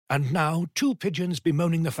And now, two pigeons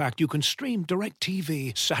bemoaning the fact you can stream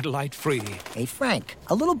DirecTV satellite-free. Hey, Frank,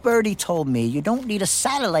 a little birdie told me you don't need a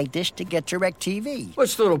satellite dish to get DirecTV.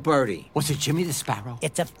 What's little birdie? Was it Jimmy the Sparrow?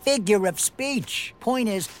 It's a figure of speech. Point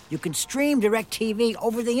is, you can stream DirecTV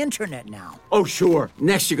over the internet now. Oh, sure.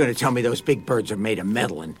 Next you're going to tell me those big birds are made of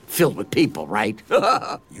metal and filled with people, right?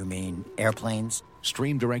 You mean airplanes?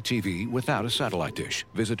 Stream DirecTV without a satellite dish.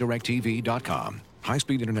 Visit DirecTV.com.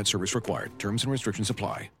 High-speed internet service required. Terms and restrictions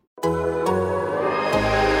apply.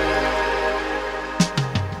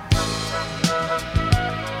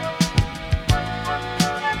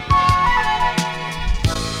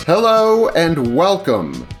 Hello and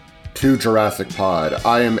welcome to Jurassic Pod.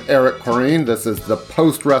 I am Eric Corrine. This is the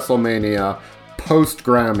post-WrestleMania,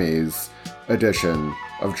 post-Grammys edition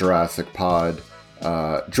of Jurassic Pod.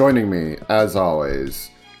 Joining me, as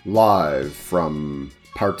always, live from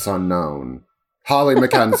Parts Unknown, Holly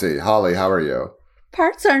McKenzie. Holly, how are you?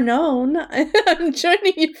 Parts are known. I'm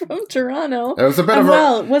joining you from Toronto. It was a bit of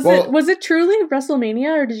a... Was it truly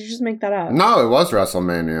WrestleMania, or did you just make that up? No, it was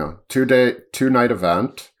WrestleMania. Two-night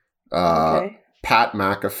event. Okay. Pat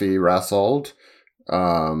McAfee wrestled.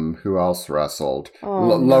 Who else wrestled? Oh,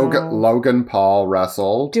 Logan Paul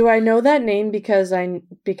wrestled. Do I know that name because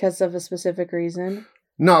of a specific reason?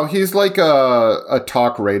 No, he's like a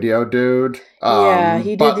talk radio dude. Yeah,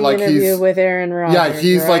 he did the interview with Aaron Rodgers. Yeah,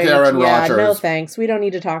 he's right? like Aaron Rodgers. No thanks. We don't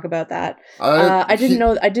need to talk about that. I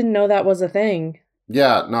didn't know that was a thing.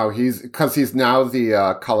 Yeah, no, he's now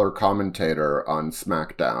the color commentator on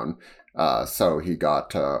SmackDown. So he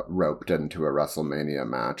got roped into a WrestleMania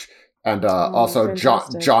match. And also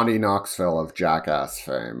Johnny Knoxville of Jackass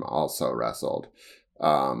fame also wrestled.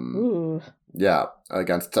 Ooh. Yeah,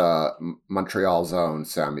 against Montreal's own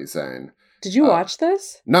Sami Zayn. Did you watch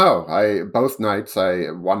this? No, both nights.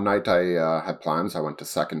 One night I had plans. I went to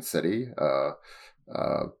Second City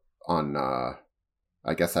on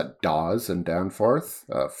I guess at Dawes in Danforth.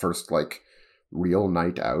 First real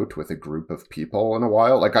night out with a group of people in a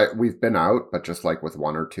while. We've been out, but just with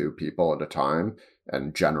one or two people at a time,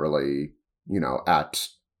 and generally, at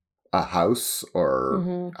a house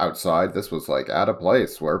or outside. This was at a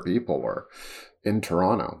place where people were in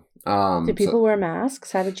Toronto. Did people wear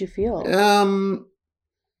masks? How did you feel?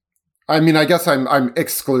 I mean, I guess I'm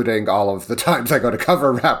excluding all of the times I go to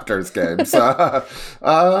cover Raptors games.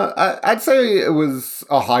 I'd say it was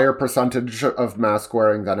a higher percentage of mask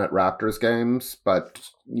wearing than at Raptors games, but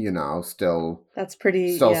still that's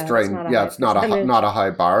pretty strange. It's not a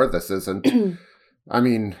high bar. This isn't. I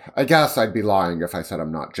mean, I guess I'd be lying if I said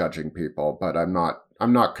I'm not judging people, but I'm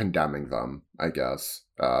not condemning them, I guess.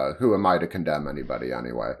 Who am I to condemn anybody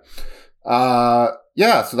anyway?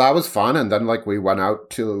 Yeah, so that was fun. And then we went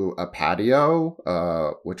out to a patio,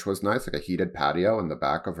 which was nice, a heated patio in the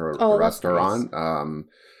back of a restaurant. Nice.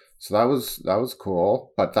 So that was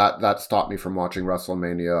cool, but that stopped me from watching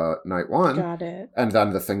WrestleMania Night 1. Got it. And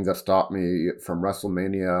then the thing that stopped me from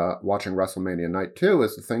watching WrestleMania Night 2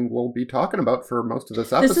 is the thing we'll be talking about for most of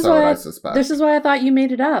this episode, I suspect. This is why I thought you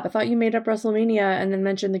made it up. I thought you made up WrestleMania and then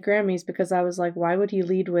mentioned the Grammys, because I was like, why would he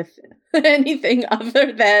lead with anything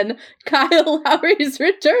other than Kyle Lowry's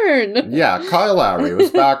return? Yeah, Kyle Lowry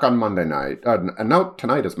was back on Monday night. No,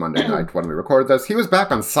 tonight is Monday night when we record this. He was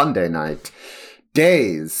back on Sunday night.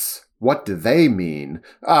 Days, what do they mean?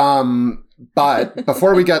 But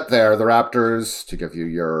before we get there, the Raptors, to give you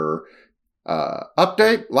your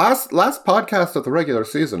update, last podcast of the regular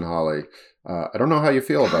season, Holly. I don't know how you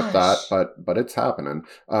feel about that, but it's happening.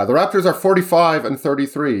 The Raptors are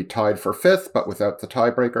 45-33, tied for fifth, but without the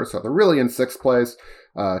tiebreaker, so they're really in sixth place.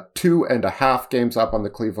 2.5 games up on the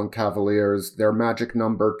Cleveland Cavaliers. Their magic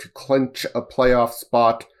number to clinch a playoff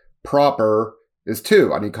spot proper is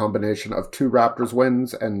 2, any combination of 2 Raptors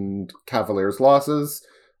wins and Cavaliers losses.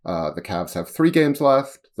 The Cavs have 3 games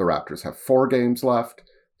left. The Raptors have 4 games left.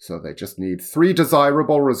 So they just need 3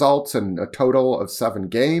 desirable results in a total of 7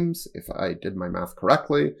 games, if I did my math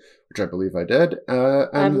correctly, which I believe I did.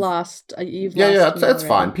 I've lost. You've lost. It's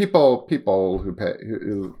fine. People who pay,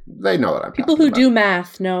 who they know what I'm People who do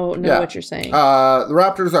math know what you're saying. The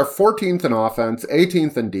Raptors are 14th in offense,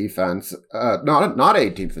 18th in defense. Not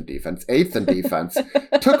 18th in defense, 8th in defense.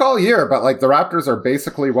 Took all year, but the Raptors are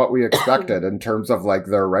basically what we expected in terms of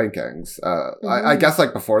their rankings. I guess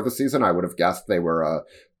before the season, I would have guessed they were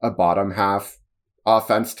a bottom half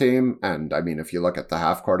offense team, and I mean, if you look at the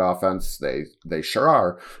half court offense, they sure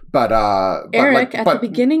are. But Eric, at the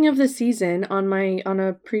beginning of the season, on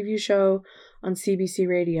a preview show on CBC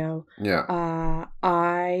Radio,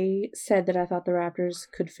 I said that I thought the Raptors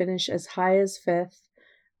could finish as high as 5th,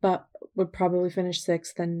 but would probably finish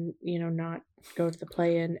 6th and not go to the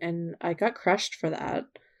play-in, and I got crushed for that.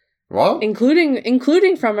 Well,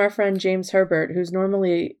 including from our friend James Herbert, who's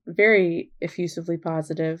normally very effusively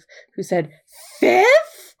positive, who said 5th.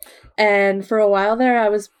 And for a while there, I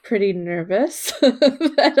was pretty nervous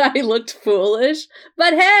that I looked foolish.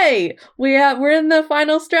 But hey, we're in the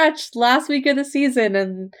final stretch, last week of the season,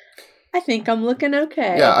 and I think I'm looking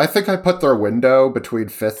okay. Yeah, I think I put their window between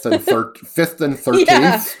 5th and 13th.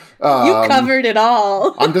 Yeah, you covered it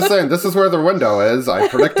all. I'm just saying, this is where their window is. I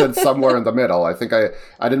predicted somewhere in the middle. I think I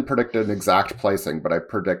didn't predict an exact placing, but I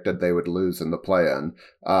predicted they would lose in the play-in.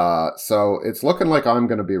 So it's looking like I'm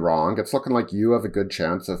going to be wrong. It's looking like you have a good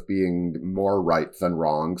chance of being more right than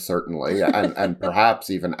wrong, certainly, and perhaps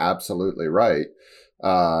even absolutely right.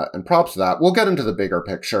 And props to that. We'll get into the bigger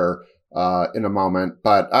picture in a moment,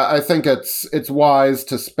 but I think it's wise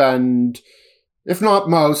to spend, if not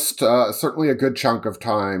most, certainly a good chunk of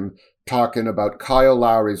time talking about Kyle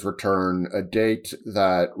Lowry's return, a date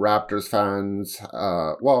that Raptors fans,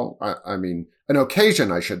 an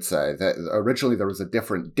occasion, I should say, that originally there was a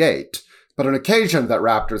different date, but an occasion that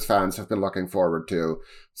Raptors fans have been looking forward to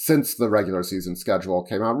since the regular season schedule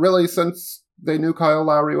came out, really since they knew Kyle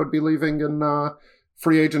Lowry would be leaving in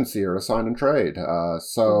free agency or a sign and trade.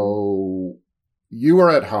 So you were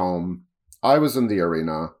at home. I was in the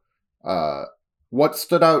arena. What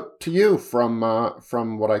stood out to you from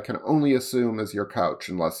what I can only assume is your couch,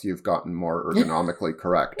 unless you've gotten more ergonomically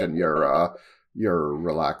correct in your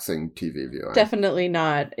relaxing TV viewing? Definitely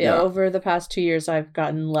not. Yeah. Over the past 2 years, I've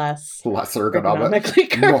gotten less ergonomically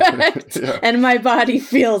correct, and my body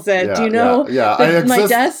feels it. Yeah, do you know? Yeah. My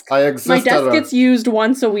desk gets used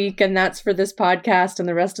once a week, and that's for this podcast. And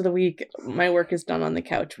the rest of the week, my work is done on the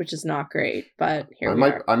couch, which is not great. But here we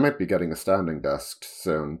are. I might be getting a standing desk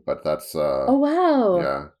soon, but that's. Oh wow!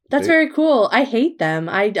 Yeah, that's very cool. I hate them.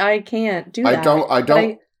 I can't do that.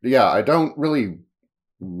 I don't really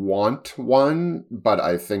want one, but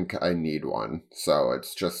I think I need one. So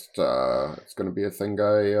it's just it's going to be a thing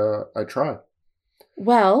I try.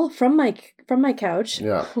 Well, from my couch,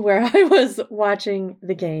 where I was watching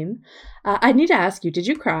the game, I need to ask you: did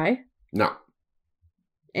you cry? No.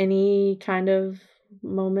 Any kind of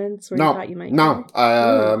moments where you thought you might cry? No.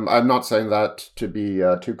 I'm not saying that to be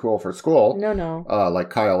too cool for school. No.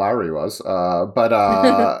 Like Kyle Lowry was. But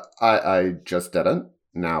I just didn't.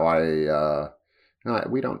 Now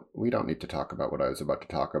we don't need to talk about what I was about to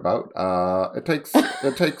talk about. It takes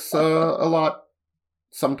a lot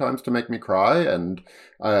sometimes to make me cry, and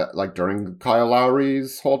like during Kyle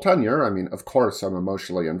Lowry's whole tenure, I mean, of course I'm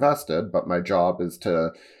emotionally invested, but my job is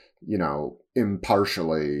to,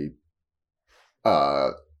 impartially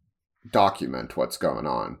document what's going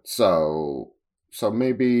on. So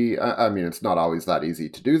maybe it's not always that easy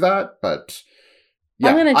to do that, but. Yeah,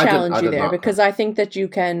 I'm going to challenge you there because I think that you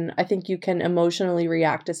can emotionally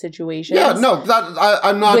react to situations. Yeah, no,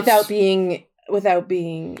 I'm not without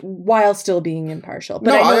being while still being impartial.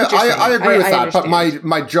 But I agree with that. But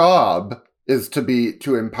my job is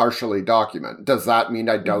to impartially document. Does that mean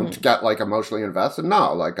I don't get like emotionally invested?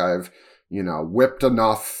 No, like I've whipped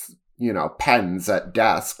enough pens at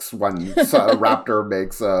desks when a Raptor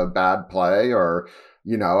makes a bad play, or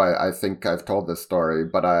I think I've told this story,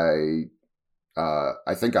 but I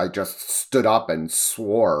think I just stood up and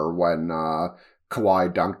swore when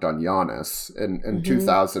Kawhi dunked on Giannis in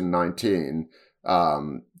 2019. I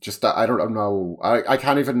don't know. I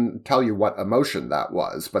can't even tell you what emotion that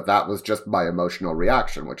was, but that was just my emotional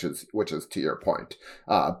reaction, which is to your point.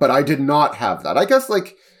 But I did not have that. I guess I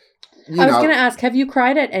was going to ask, have you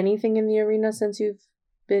cried at anything in the arena since you've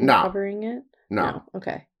been covering it? No.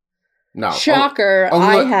 Okay. No. Shocker,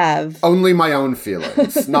 I have. Only my own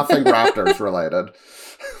feelings. Nothing Raptors related.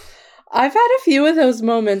 I've had a few of those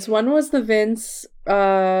moments. One was the Vince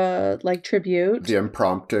tribute. The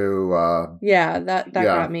impromptu that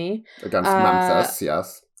got me. Against Memphis,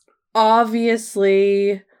 yes.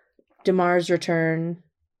 Obviously, DeMar's return,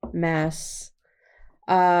 mess.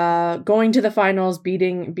 Going to the finals,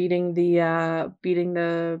 beating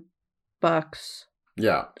the Bucks.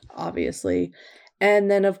 Yeah. Obviously.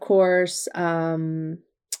 And then, of course, the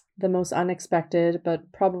most unexpected,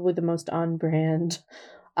 but probably the most on brand,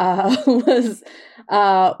 was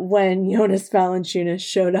when Jonas Valanciunas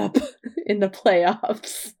showed up in the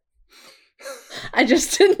playoffs. I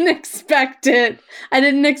just didn't expect it. I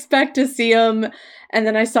didn't expect to see him. And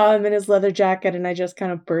then I saw him in his leather jacket, and I just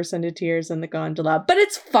kind of burst into tears in the gondola. But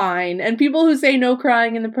it's fine. And people who say no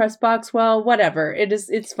crying in the press box, well, whatever.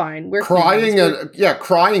 It's fine. We're crying.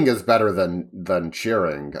 Crying is better than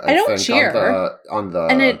cheering. I don't cheer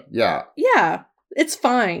Yeah, it's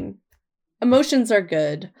fine. Emotions are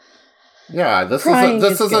good. Yeah, this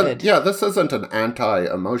isn't an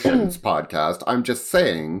anti-emotions podcast. I'm just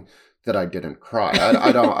saying that I didn't cry.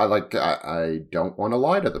 I don't want to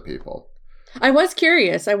lie to the people. I was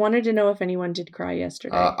curious. I wanted to know if anyone did cry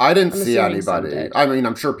yesterday. I didn't see anybody. I mean,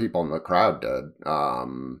 I'm sure people in the crowd did.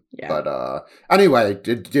 But anyway,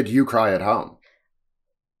 did you cry at home?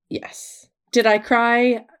 Yes. Did I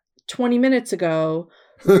cry 20 minutes ago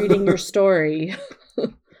reading your story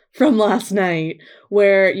from last night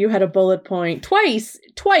where you had a bullet point twice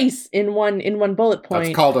in one bullet point?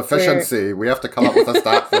 That's called efficiency. We have to come up with a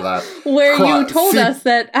stat for that. Where you told us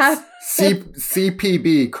that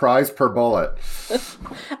CPB, cries per bullet.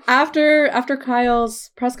 After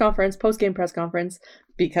Kyle's post-game press conference,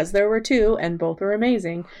 because there were two and both were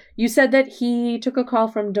amazing, you said that he took a call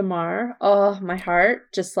from Damar. Oh, my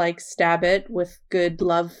heart, just like stab it with good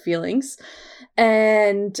love feelings.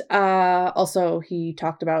 And also he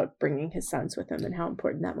talked about bringing his sons with him and how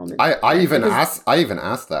important that moment. I even asked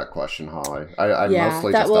that question, Holly.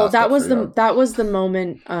 That was the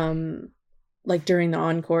moment like during the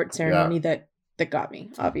on-court ceremony that got me.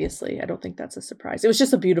 Obviously, I don't think that's a surprise. It was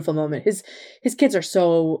just a beautiful moment. His kids are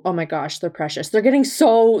so, oh my gosh, they're precious.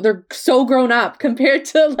 They're so grown up compared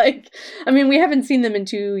to we haven't seen them in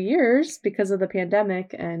 2 years because of the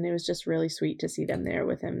pandemic, and it was just really sweet to see them there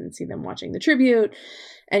with him and see them watching the tribute.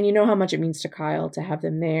 And you know how much it means to Kyle to have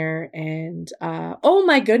them there. And oh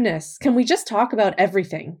my goodness, can we just talk about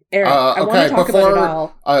everything, Eric? I want to talk about it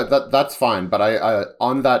all. That's fine, but I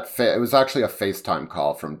on that it was actually a FaceTime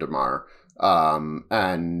call from Damar.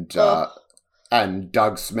 And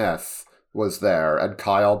Doug Smith was there, and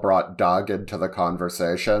Kyle brought Doug into the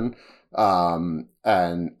conversation. And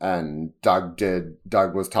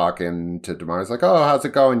Doug was talking to Damar. He's like, "Oh, how's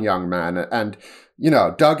it going, young man?" And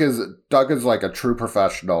Doug is like a true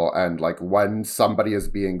professional, and like when somebody is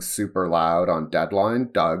being super loud on deadline,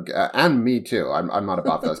 Doug and me too. I'm not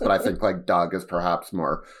above this, but I think like Doug is perhaps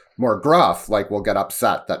more gruff. Like we'll get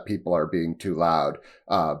upset that people are being too loud.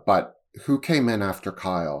 But who came in after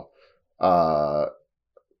Kyle? I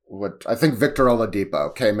think Victor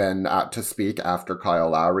Oladipo came in to speak after Kyle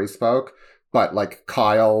Lowry spoke. But like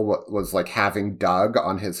Kyle was like having Doug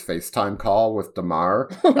on his FaceTime call with Damar,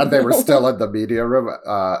 and they were still in the media room,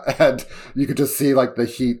 and you could just see like the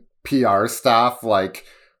Heat PR staff like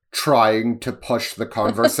trying to push the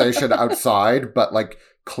conversation outside, but like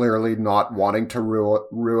clearly not wanting to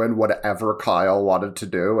ruin whatever Kyle wanted to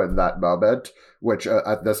do in that moment, which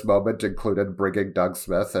at this moment included bringing Doug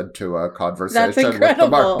Smith into a conversation with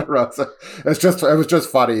DeMar DeRozan. It was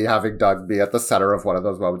just funny having Doug be at the center of one of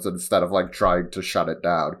those moments instead of like trying to shut it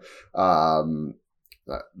down.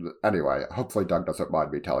 Anyway, hopefully Doug doesn't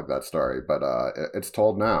mind me telling that story, but it's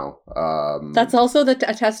told now. That's also a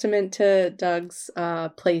testament to Doug's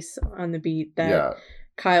place on the beat that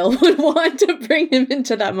Kyle would want to bring him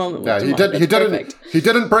into that moment. Yeah, he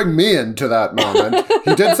didn't bring me into that moment.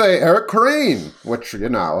 He did say Eric Koreen, which,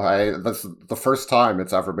 that's the first time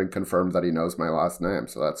it's ever been confirmed that he knows my last name,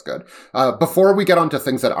 so that's good. Before we get on to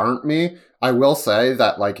things that aren't me, I will say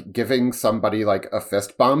that like giving somebody like a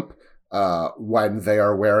fist bump when they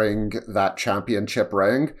are wearing that championship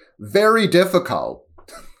ring, very difficult.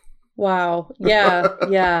 Wow.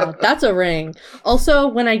 Yeah. That's a ring. Also,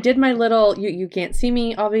 when I did my little, you can't see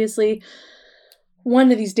me, obviously.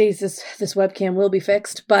 One of these days, this webcam will be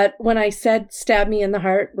fixed. But when I said stab me in the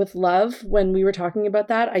heart with love, when we were talking about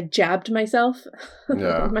that, I jabbed myself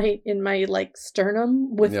in my like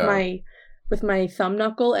sternum with my thumb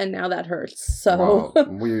knuckle, and now that hurts. So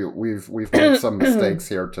we've made some mistakes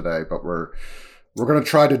here today, but we're going to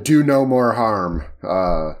try to do no more harm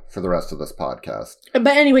for the rest of this podcast.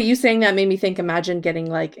 But anyway, you saying that made me think, imagine getting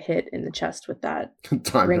like hit in the chest with that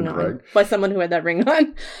ring on by someone who had that ring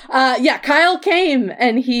on. Kyle came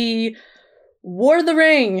and he wore the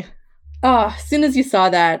ring. Oh, as soon as you saw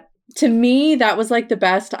that, to me, that was like the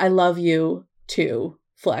best I love you too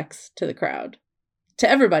flex to the crowd. To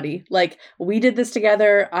everybody. Like, we did this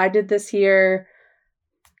together. I did this here.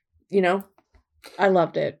 I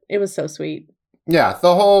loved it. It was so sweet. Yeah,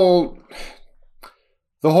 the whole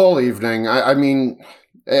evening, I mean,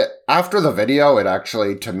 after the video, it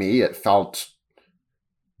actually, to me, it felt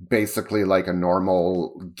basically like a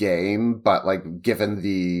normal game, but like given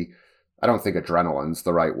I don't think adrenaline's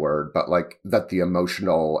the right word, but like that the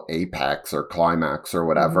emotional apex or climax or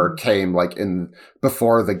whatever came like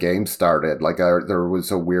before the game started. Like there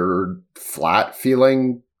was a weird flat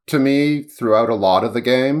feeling to me throughout a lot of the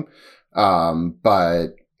game. But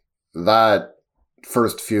that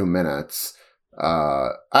first few minutes,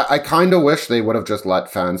 I kind of wish they would have just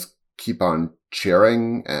let fans keep on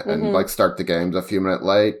cheering and like start the games a few minutes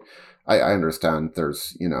late. I understand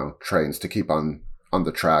there's, trains to keep on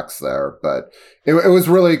the tracks there, but it was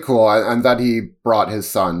really cool, and that he brought his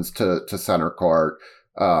sons to center court.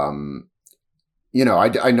 You know,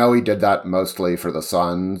 I know he did that mostly for his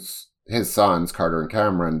sons, Carter and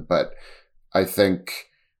Cameron, but I think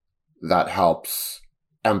that helps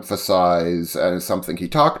emphasize, and is something he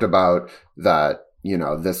talked about, that, you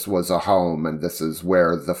know, this was a home and this is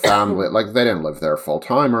where the family, like, they didn't live there full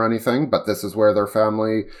time or anything, but this is where their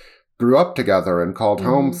family grew up together and called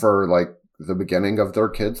home for, like, the beginning of their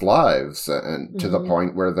kids' lives, and to the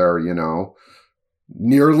point where they're, you know,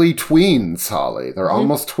 nearly tweens, Holly. They're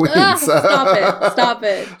almost tweens. Stop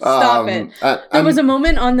it. There was a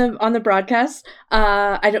moment on the broadcast.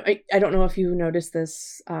 I don't know if you noticed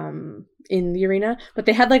this in the arena, but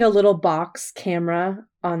they had like a little box camera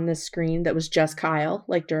on the screen that was just Kyle,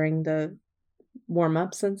 like during the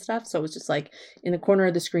warm-ups and stuff. So it was just like in the corner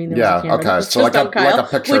of the screen there was a camera. Okay. So like a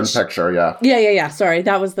picture-in-picture, yeah. Yeah. Sorry,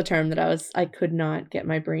 that was the term that I could not get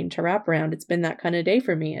my brain to wrap around. It's been that kind of day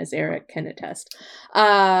for me, as Eric can attest.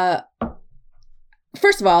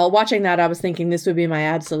 First of all, watching that, I was thinking this would be my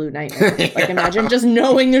absolute nightmare. Like, imagine just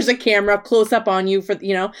knowing there's a camera close up on you for,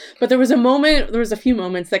 you know. But there was a few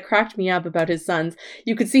moments that cracked me up about his sons.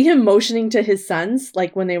 You could see him motioning to his sons,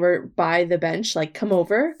 like when they were by the bench, like, come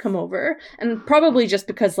over. And probably just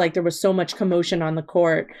because, like, there was so much commotion on the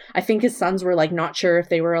court, I think his sons were, like, not sure if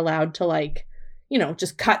they were allowed to, like, you know,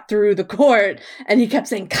 just cut through the court. And he kept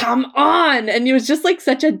saying, come on. And it was just like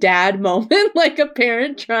such a dad moment, like a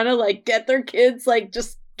parent trying to like get their kids, like,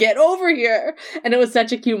 just get over here. And it was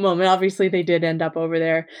such a cute moment. Obviously they did end up over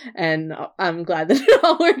there, and I'm glad that it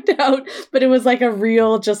all worked out. But it was like a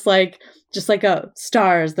real, just like a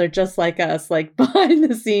stars. They're just like us, like behind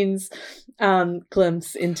the scenes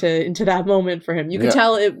glimpse into that moment for him. You could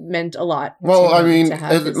tell it meant a lot. Well, I mean,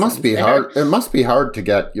 it must be hard. It must be hard to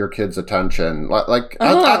get your kids' attention. Like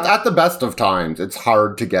at the best of times, it's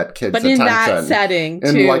hard to get kids' attention. But in that setting,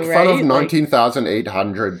 in like front of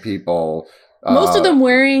 19,800 people. Most of them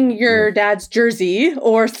wearing your dad's jersey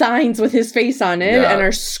or signs with his face on it and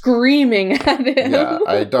are screaming at him. Yeah,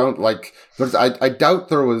 I don't like. I doubt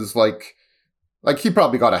there was like he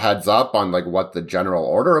probably got a heads up on like what the general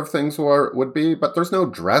order of things would be, but there's no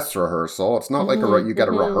dress rehearsal. It's not like you get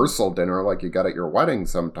a rehearsal dinner like you get at your wedding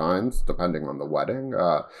sometimes, depending on the wedding.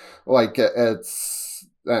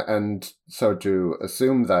 And so to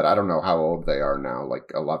assume that, I don't know how old they are now,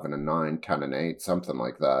 like 11 and 9, 10 and 8, something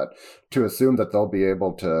like that, to assume that they'll be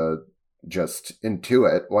able to just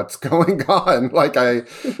intuit what's going on. Like I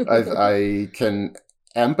can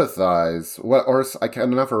empathize, or I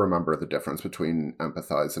can never remember the difference between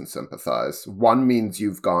empathize and sympathize. One means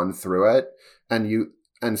you've gone through it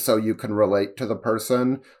and so you can relate to the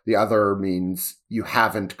person. The other means you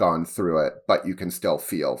haven't gone through it, but you can still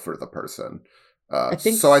feel for the person. I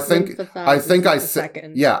think I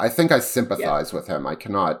sympathize with him. I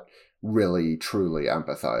cannot really truly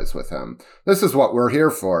empathize with him. This is what we're here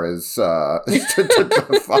for, is to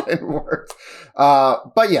define words.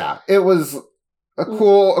 But yeah, it was a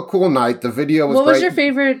cool night. The video was great. What was your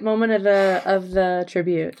favorite moment of the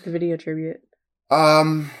tribute, the video tribute?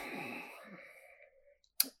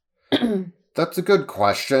 That's a good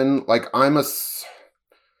question.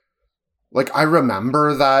 I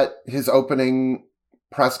remember that his opening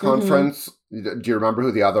press conference. Do you remember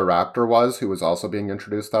who the other Raptor was who was also being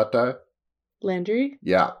introduced that day? Landry?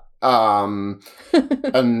 Yeah. And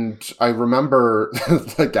I remember,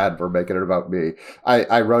 again, we're making it about me.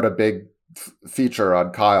 I wrote a big feature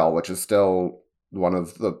on Kyle, which is still one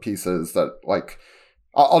of the pieces that, like,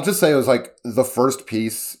 I'll just say it was like the first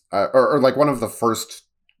piece, or like one of the first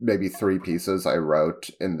maybe 3 pieces I wrote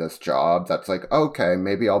in this job that's like, okay,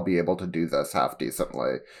 maybe I'll be able to do this half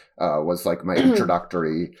decently, was like my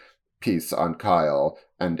introductory piece on Kyle.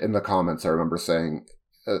 And in the comments, I remember saying,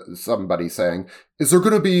 somebody saying, is there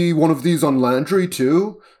going to be one of these on Landry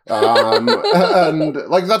too? And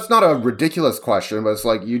like, that's not a ridiculous question, but it's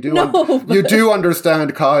like, you do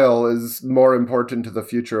understand Kyle is more important to the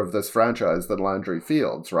future of this franchise than Landry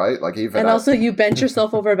Fields, right? Like, even also you bent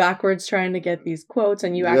yourself over backwards trying to get these quotes,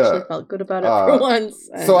 and you actually felt good about it for once.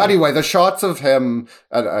 So anyway, the shots of him,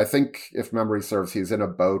 and I think if memory serves, he's in a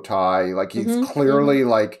bow tie. Like, he's clearly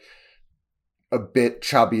like a bit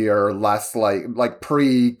chubbier, less like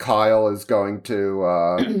pre-Kyle is going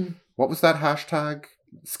to, what was that hashtag?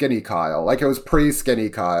 Skinny Kyle. Like, it was pre-Skinny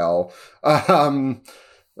Kyle. That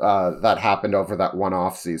happened over that one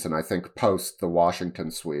off season, I think, post the Washington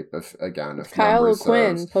sweep. If Kyle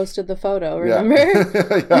O'Quinn posted the photo,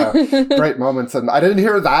 remember? Yeah, great moments, and I didn't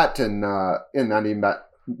hear that in any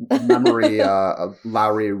memory,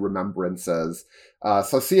 Lowry remembrances.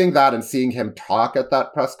 So seeing that and seeing him talk at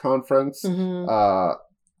that press conference,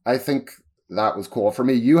 I think that was cool. For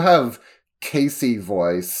me, you have Casey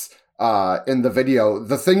voice in the video.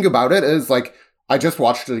 The thing about it is, like, I just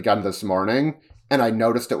watched it again this morning, and I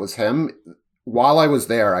noticed it was him. While I was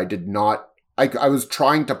there, I did not... I was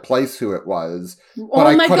trying to place who it was, but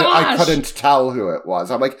I couldn't tell who it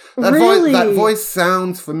was. I'm like, that voice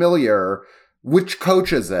sounds familiar. Which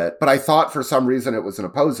coach is it? But I thought for some reason it was an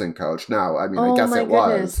opposing coach. Now, I mean, I guess it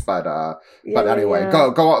was. But anyway,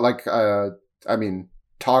 go on. Like,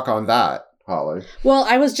 talk on that, Holly. Well,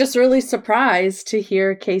 I was just really surprised to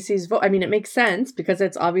hear Casey's voice. I mean, it makes sense because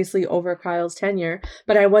it's obviously over Kyle's tenure,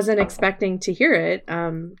 but I wasn't expecting to hear it,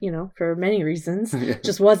 for many reasons.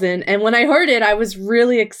 Just wasn't. And when I heard it, I was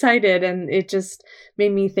really excited, and it just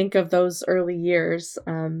made me think of those early years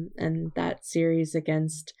and that series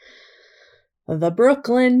against the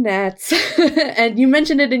Brooklyn Nets. And you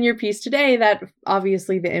mentioned it in your piece today that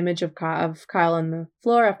obviously the image of Kyle on the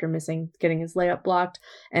floor after getting his layup blocked,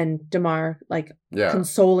 and DeMar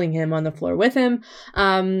consoling him on the floor with him,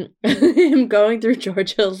 him going through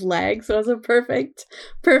George Hill's legs was a perfect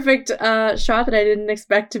shot that I didn't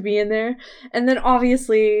expect to be in there. And then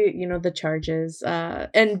obviously, the charges,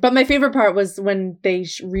 but my favorite part was when they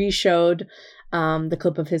re-showed the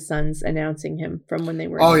clip of his sons announcing him from when they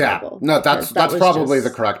were in the bubble. No, that's probably the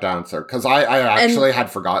correct answer, because I actually had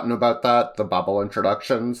forgotten about that, the bubble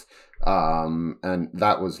introductions, and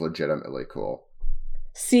that was legitimately cool.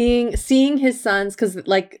 Seeing his sons, because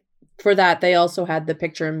for that they also had the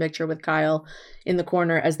picture-in-picture with Kyle in the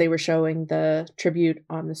corner as they were showing the tribute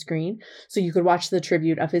on the screen, so you could watch the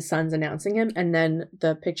tribute of his sons announcing him, and then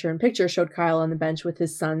the picture-in-picture showed Kyle on the bench with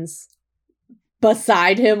his sons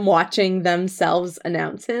beside him watching themselves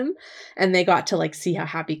announce him, and they got to see how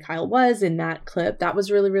happy Kyle was in that clip. That was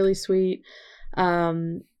really, really sweet.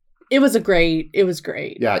 It was great.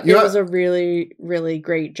 Yeah, it was a really, really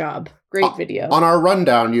great job. Great video. On our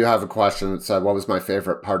rundown, you have a question that said, what was my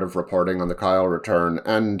favorite part of reporting on the Kyle return?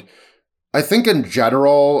 And I think in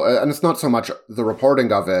general, and it's not so much the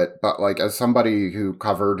reporting of it, but as somebody who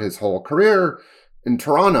covered his whole career in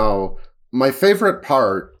Toronto, my favorite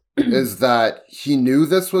part is that he knew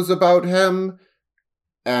this was about him,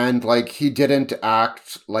 and he didn't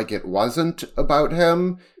act like it wasn't about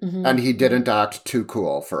him, and he didn't act too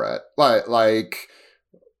cool for it.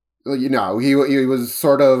 He was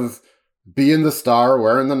sort of being the star,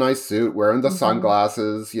 wearing the nice suit, wearing the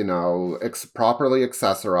sunglasses, properly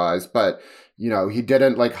accessorized, but he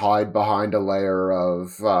didn't hide behind a layer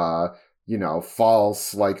of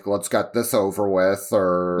false, let's get this over with, we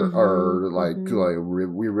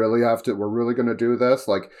really have to, we're really going to do this.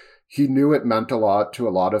 He knew it meant a lot to a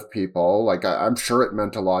lot of people. I'm sure it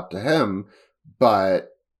meant a lot to him,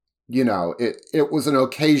 but, it was an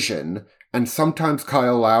occasion, and sometimes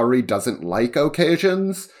Kyle Lowry doesn't like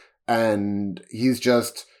occasions, and he's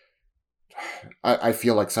just... I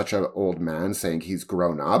feel like such an old man saying he's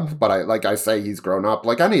grown up, but I say he's grown up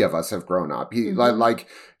like any of us have grown up. He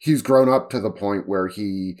he's grown up to the point where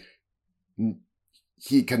he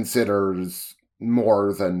considers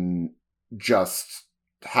more than just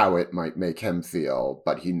how it might make him feel,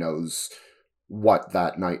 but he knows what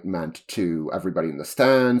that night meant to everybody in the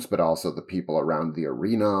stands, but also the people around the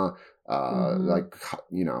arena. After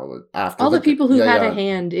all the people who had a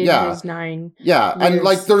hand in his 9 years and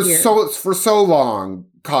there's for so long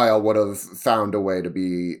Kyle would have found a way to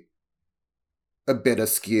be a bit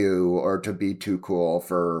askew or to be too cool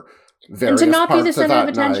for various and to not parts be the center of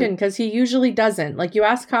attention, night. Because he usually doesn't. You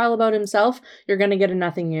ask Kyle about himself, you're going to get a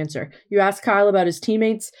nothing answer. You ask Kyle about his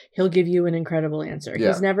teammates, he'll give you an incredible answer.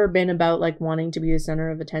 He's never been about wanting to be the center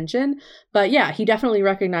of attention. But yeah, he definitely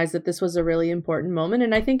recognized that this was a really important moment,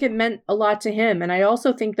 and I think it meant a lot to him. And I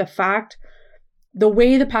also think the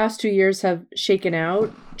way the past 2 years have shaken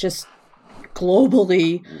out just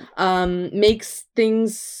globally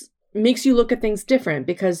makes you look at things different,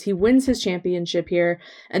 because he wins his championship here,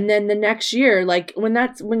 and then the next year, when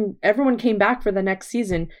everyone came back for the next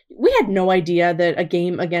season, we had no idea that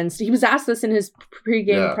he was asked this in his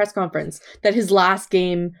pregame press conference, that his last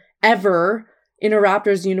game ever in a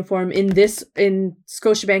Raptors uniform in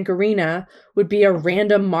Scotiabank Arena would be a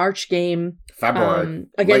random March game. February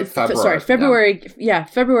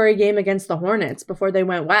game against the Hornets before they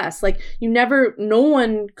went west. No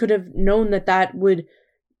one could have known that would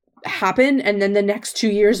happen, and then the next 2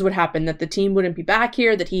 years would happen, that the team wouldn't be back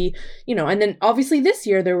here, that he, and then obviously this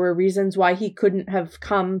year there were reasons why he couldn't have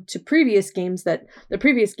come to previous games, that the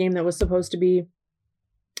previous game that was supposed to be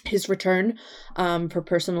his return for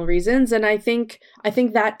personal reasons. And I think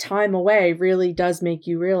that time away really does make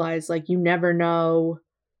you realize, like, you never know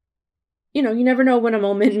when a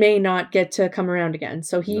moment may not get to come around again.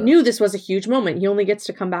 So he knew this was a huge moment. He only gets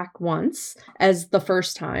to come back once as the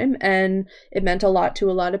first time. And it meant a lot to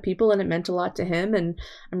a lot of people, and it meant a lot to him. And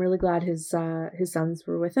I'm really glad his sons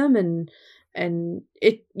were with him. And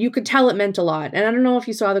you could tell it meant a lot. And I don't know if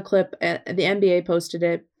you saw the clip, the NBA posted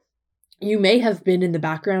it. You may have been in the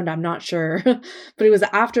background, I'm not sure. But it was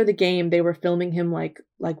after the game, they were filming him like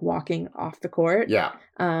walking off the court. Yeah.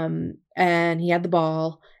 And he had the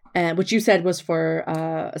ball. Which you said was for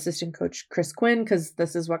assistant coach Chris Quinn, because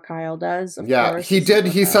this is what Kyle does. Of course. He did.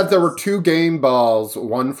 He said there were 2 game balls,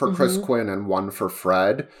 one for Chris Quinn and one for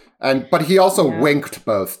Fred. But he also winked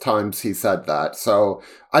both times he said that. So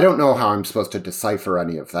I don't know how I'm supposed to decipher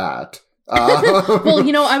any of that.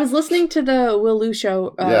 Well, I was listening to the Will Liu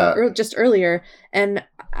show just earlier, and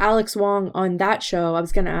Alex Wong on that show, I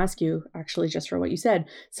was going to ask you, actually, just for what you said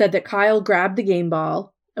that Kyle grabbed the game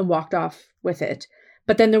ball and walked off with it.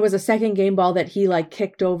 But then there was a second game ball that he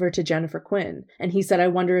kicked over to Jennifer Quinn. And he said, I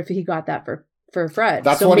wonder if he got that for Fred.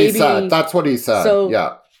 That's what he said. That's what he said. So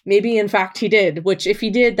yeah. Maybe in fact he did, which if he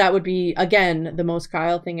did, that would be, again, the most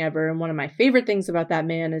Kyle thing ever. And one of my favorite things about that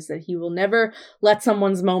man is that he will never let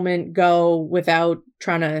someone's moment go without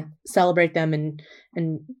trying to celebrate them and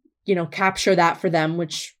capture that for them,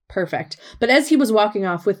 which perfect. But as he was walking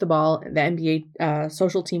off with the ball, the NBA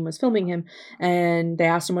social team was filming him, and they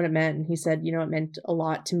asked him what it meant, and he said, it meant a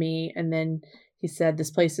lot to me. And then he said, this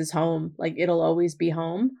place is home, it'll always be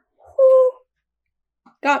home. Woo!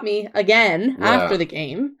 Got me again after the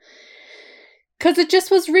game, because it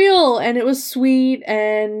just was real and it was sweet.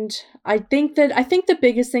 And I think the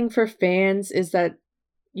biggest thing for fans is that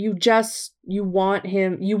you want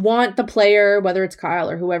the player, whether it's Kyle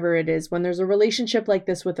or whoever it is, when there's a relationship like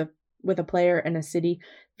this with a player in a city,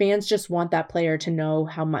 fans just want that player to know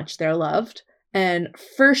how much they're loved. And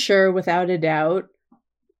for sure, without a doubt,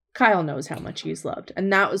 Kyle knows how much he's loved.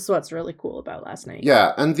 And that was what's really cool about last night.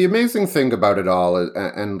 Yeah, and the amazing thing about it all is,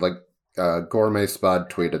 and Gourmet Spud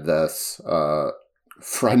tweeted this,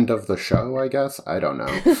 friend of the show, I guess, I don't know.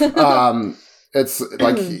 It's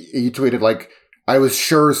he tweeted I was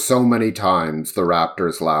sure so many times the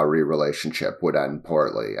Raptors-Lowry relationship would end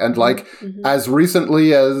poorly. And as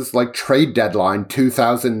recently as trade deadline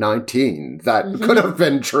 2019, that could have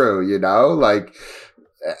been true,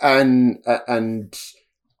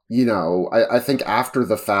 I think after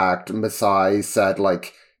the fact, Masai said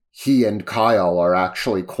he and Kyle are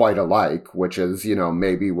actually quite alike, which is,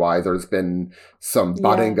 maybe why there's been some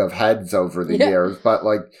butting of heads over the years.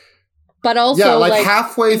 But also,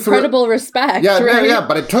 halfway incredible through, respect. Yeah, right? yeah,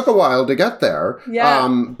 but it took a while to get there. Yeah.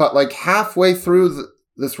 But halfway through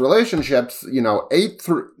this relationship,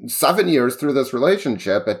 7 years through this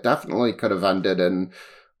relationship, it definitely could have ended in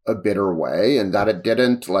a bitter way, and that it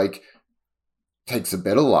didn't takes a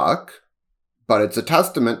bit of luck, but it's a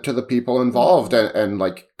testament to the people involved and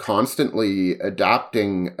constantly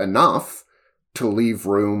adapting enough to leave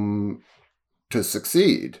room to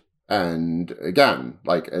succeed. And again,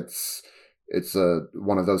 it's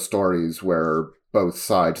one of those stories where both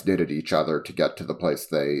sides needed each other to get to the place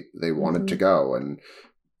they wanted to go. And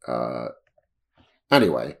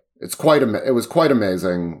anyway, it was quite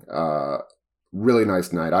amazing. Really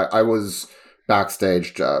nice night. I was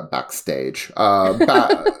backstage in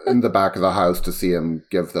the back of the house to see him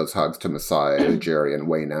give those hugs to Masai, Jerry, and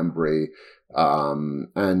Wayne Embry.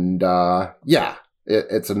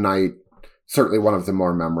 It's a night. Certainly one of the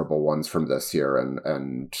more memorable ones from this year,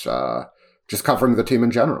 and just covering the team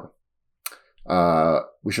in general.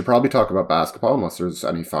 We should probably talk about basketball, unless there's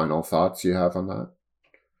any final thoughts you have on that.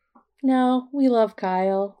 No, we love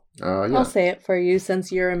Kyle. I'll say it for you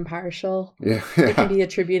since you're impartial. Yeah. It can be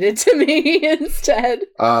attributed to me instead.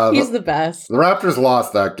 He's the best. The Raptors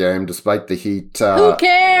lost that game despite the Heat. Who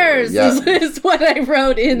cares? Is what I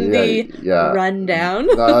wrote in the rundown.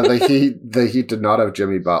 The Heat did not have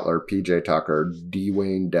Jimmy Butler, PJ Tucker,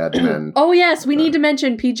 Dwayne Dedman. Oh yes, we need to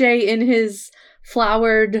mention PJ in his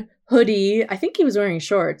flowered hoodie. I think he was wearing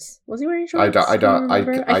shorts. Was he wearing shorts?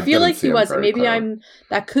 I feel like he was. Maybe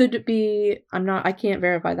that could be. I can't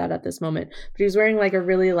verify that at this moment. But he was wearing a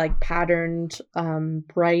really patterned,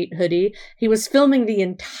 bright hoodie. He was filming the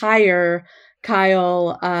entire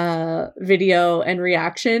Kyle video and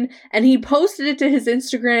reaction, and he posted it to his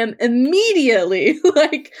Instagram immediately.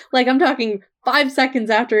 I'm talking 5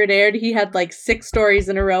 seconds after it aired. He had 6 stories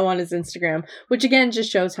in a row on his Instagram, which again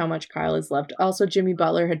just shows how much Kyle is loved. Also, Jimmy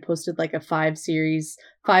Butler had posted a 5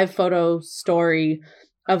 photo story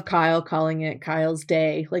of Kyle calling it Kyle's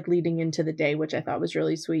day, like leading into the day, which I thought was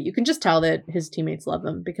really sweet. You can just tell that his teammates love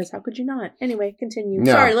him, because how could you not? Anyway, continue.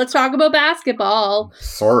 Yeah. Sorry, let's talk about basketball.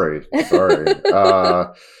 Sorry.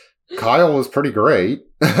 Kyle was pretty great.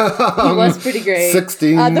 He was pretty great.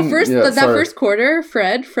 16. That first quarter,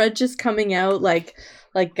 Fred just coming out like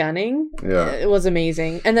gunning. Yeah. It was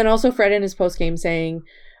amazing. And then also Fred in his post game saying,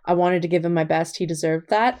 I wanted to give him my best. He deserved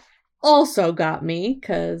that. Also got me,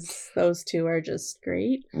 because those two are just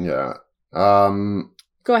great. Yeah. Go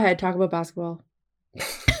ahead, talk about basketball.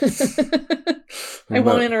 I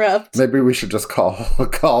won't interrupt. Maybe we should just call the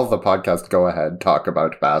podcast Go Ahead, Talk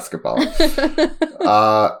About Basketball.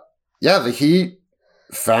 Yeah, the Heat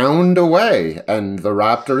found a way, and the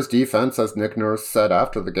Raptors defense, as Nick Nurse said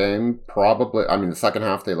after the game, the second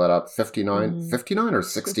half they let up 59 or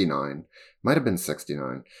 69, might have been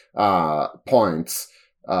 69 points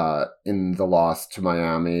in the loss to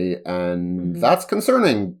Miami, and that's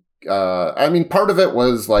concerning. Part of it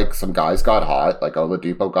was like some guys got hot, like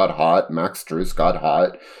Oladipo got hot, Max Strus got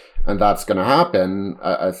hot, and that's going to happen.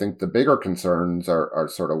 I think the bigger concerns are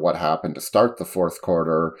sort of what happened to start the fourth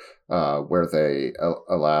quarter, where they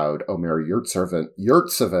allowed Omer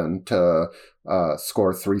Yurtseven to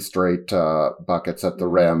score 3 straight buckets at the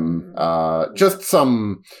rim. Just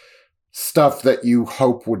some stuff that you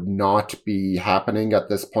hope would not be happening at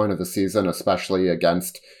this point of the season, especially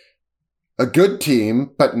against a good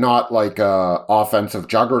team, but not like a offensive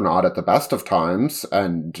juggernaut at the best of times,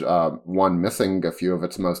 and one missing a few of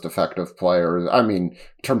its most effective players. I mean,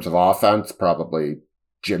 in terms of offense, probably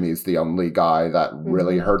Jimmy's the only guy that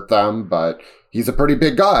really hurt them, but he's a pretty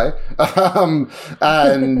big guy.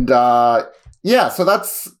 So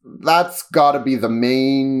that's got to be the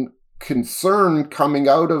main concern coming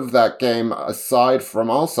out of that game, aside from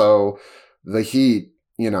also the Heat.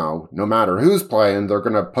 No matter who's playing, they're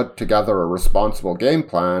going to put together a responsible game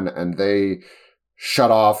plan, and they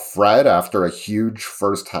shut off Fred after a huge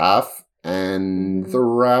first half, and the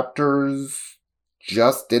Raptors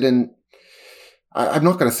just didn't. I'm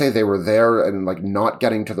not going to say they were there and like not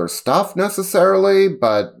getting to their stuff necessarily,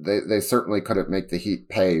 but they certainly couldn't make the Heat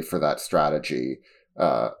pay for that strategy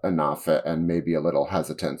enough, and maybe a little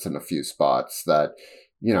hesitance in a few spots that.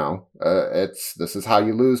 This is how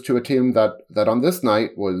you lose to a team that on this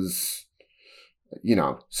night was,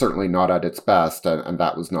 certainly not at its best, and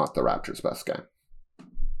that was not the Raptors' best game.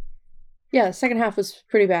 Yeah, the second half was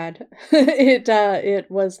pretty bad.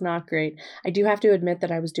 It was not great. I do have to admit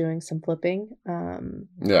that I was doing some flipping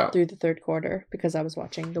through the third quarter, because I was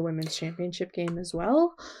watching the women's championship game as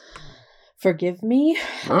well. Forgive me.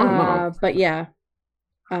 But yeah,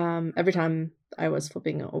 every time I was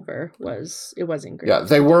flipping over it wasn't great. Yeah,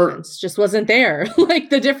 just wasn't there. Like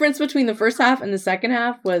the difference between the first half and the second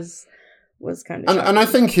half was kind of. And I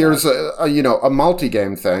think here's a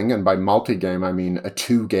multi-game thing, and by multi-game I mean a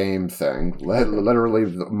 2-game thing, literally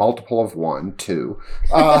multiple of 1, 2.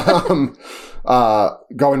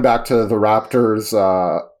 Going back to the Raptors,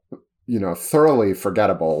 thoroughly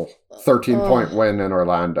forgettable 13-point win in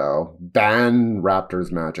Orlando. Ban Raptors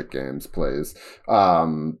Magic games, please.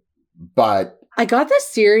 But I got the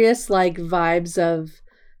serious vibes of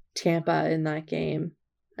Tampa in that game,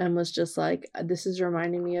 and was just like, this is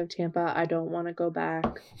reminding me of Tampa. I don't want to go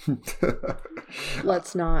back.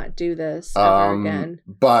 Let's not do this ever again.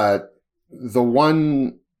 But the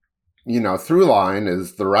one, through line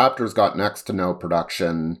is the Raptors got next to no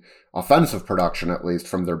production, offensive production at least,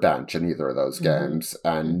 from their bench in either of those games.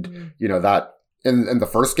 And, that in the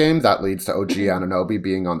first game, that leads to OG Anunoby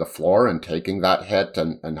being on the floor and taking that hit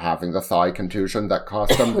and having the thigh contusion that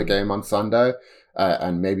cost him the game on Sunday.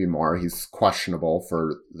 And maybe more. He's questionable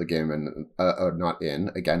for the game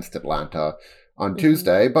against Atlanta on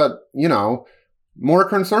Tuesday. But, more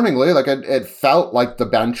concerningly, it felt like the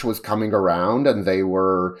bench was coming around and they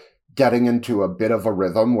were getting into a bit of a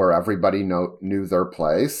rhythm where everybody knew their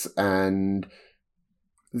place. And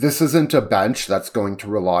this isn't a bench that's going to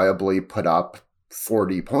reliably put up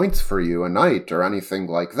 40 points for you a night or anything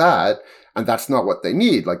like that. And that's not what they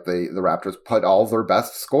need. The Raptors put all their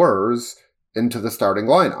best scorers into the starting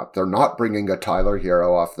lineup. They're not bringing a Tyler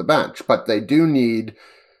Hero off the bench, but they do need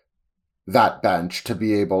that bench to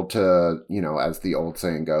be able to, as the old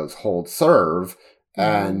saying goes, hold serve.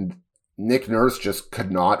 And Nick Nurse just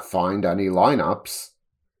could not find any lineups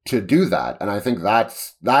to do that. And I think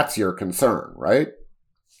that's your concern, right?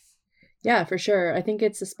 Yeah, for sure. I think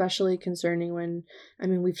it's especially concerning when,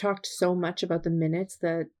 we've talked so much about the minutes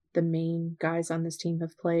that the main guys on this team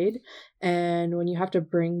have played. And when you have to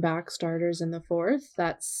bring back starters in the fourth,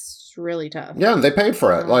 that's really tough. Yeah, and they paid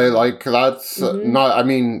for it. Like that's not, I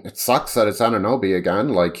mean, it sucks that it's Anunoby again.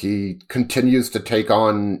 Like, he continues to take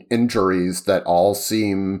on injuries that all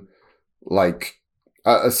seem like,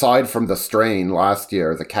 aside from the strain last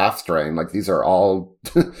year, the calf strain, like, these are all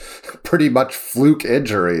pretty much fluke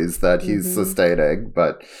injuries that he's sustaining.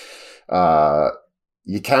 But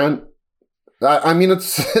you can't, I mean,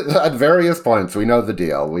 it's at various points, we know the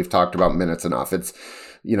deal. We've talked about minutes enough. It's,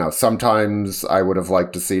 sometimes I would have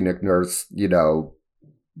liked to see Nick Nurse,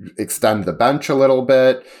 extend the bench a little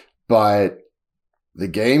bit, but the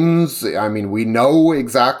games, I mean, we know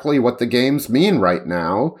exactly what the games mean right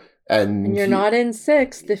now. And you're not in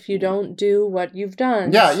sixth if you don't do what you've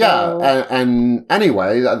done. Yeah, so. Yeah. And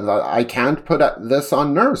anyway, I can't put this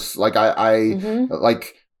on Nurse. Like,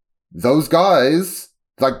 like, those guys,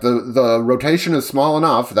 like, the rotation is small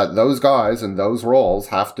enough that those guys in those roles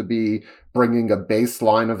have to be bringing a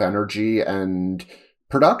baseline of energy and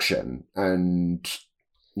production. And,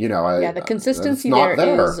 the consistency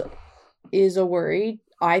there is a worry,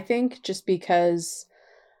 I think, just because,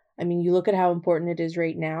 I mean, you look at how important it is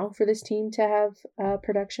right now for this team to have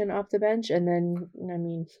production off the bench, and then, I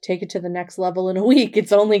mean, take it to the next level in a week.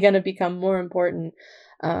 It's only going to become more important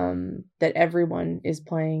that everyone is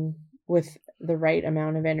playing with the right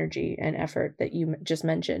amount of energy and effort that you just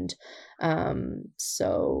mentioned.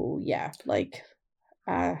 So yeah, like,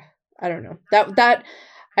 I don't know, that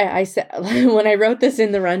I said, when I wrote this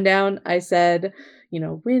in the rundown, I said,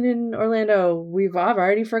 win in Orlando, I've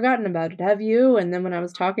already forgotten about it. Have you? And then when I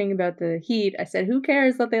was talking about the Heat, I said, who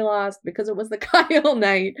cares that they lost, because it was the Kyle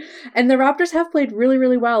night. And the Raptors have played really,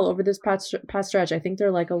 really well over this past stretch. I think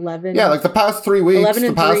they're like 11. Yeah, like the past 3 weeks,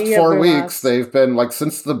 the past 4 weeks, they've been like,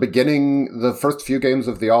 since the beginning, the first few games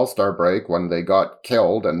of the All-Star break when they got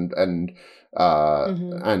killed and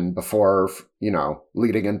before,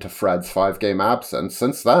 leading into Fred's 5-game absence.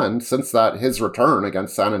 Since then, his return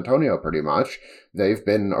against San Antonio, pretty much, they've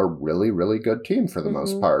been a really, really good team for the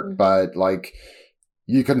most part. But, like,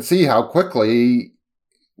 you can see how quickly,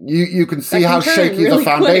 you can see how shaky really the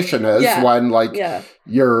foundation is when, like,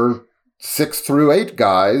 you're 6 through 8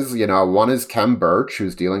 guys, one is Khem Birch,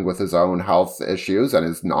 who's dealing with his own health issues and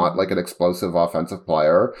is not like an explosive offensive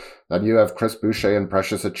player. Then you have Chris Boucher and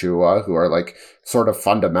Precious Achiuwa, who are like sort of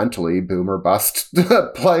fundamentally boom or bust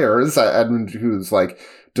players, and who's like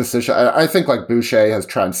decision. I think like Boucher has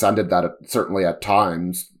transcended that certainly at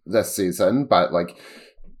times this season, but like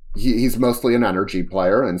he's mostly an energy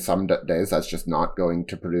player, and some days that's just not going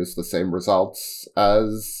to produce the same results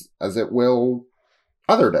as it will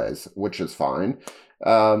other days, which is fine.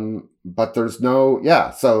 But there's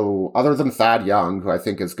so other than Thad Young, who I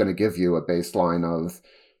think is going to give you a baseline of,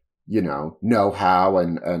 know-how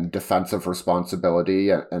and defensive responsibility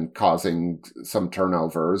and causing some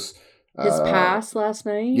turnovers. His pass last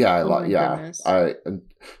night? Yeah, goodness.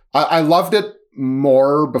 I loved it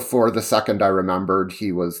more before the second I remembered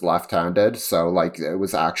he was left-handed. So, like, it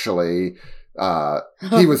was actually...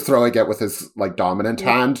 he was throwing it with his like dominant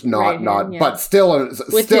hand, but still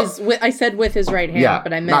I said with his right hand,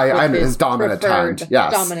 but I meant with his dominant hand.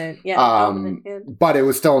 Yes, dominant hand. But it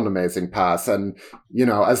was still an amazing pass, and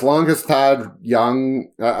as long as Thad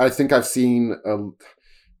Young, I think I've seen.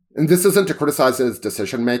 And this isn't to criticize his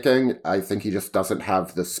decision making. I think he just doesn't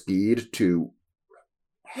have the speed to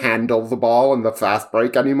handle the ball in the fast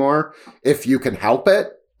break anymore. If you can help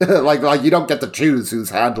it. like you don't get to choose who's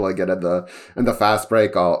handling it in the fast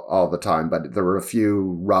break all the time, but there were a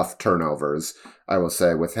few rough turnovers, I will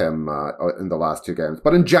say, with him in the last 2 games.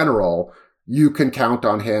 But in general, you can count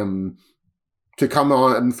on him to come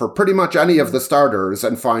on for pretty much any of the starters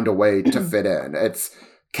and find a way to fit in. It's,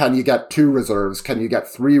 can you get 2 reserves? Can you get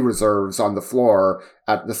 3 reserves on the floor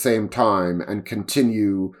at the same time and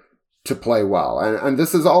continue to play well? And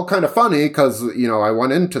this is all kind of funny because, I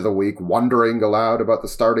went into the week wondering aloud about the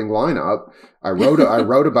starting lineup. I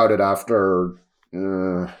wrote about it after,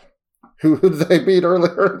 who did they beat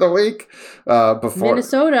earlier in the week? Before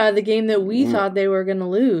Minnesota, the game that we thought they were going to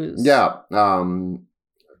lose. Yeah.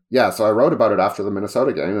 So I wrote about it after the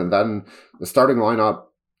Minnesota game, and then the starting lineup,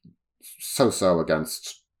 so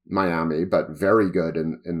against Miami, but very good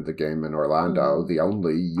in the game in Orlando. The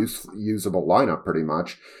only usable lineup pretty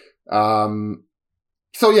much.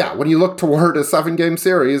 So yeah, when you look toward a 7-game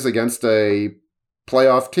series against a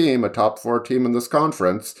playoff team, a top 4 team in this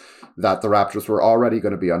conference, that the Raptors were already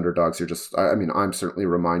going to be underdogs, I'm certainly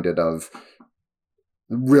reminded of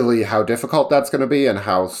really how difficult that's going to be and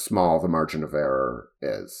how small the margin of error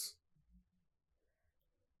is.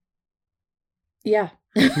 Yeah,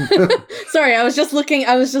 Sorry, I was just looking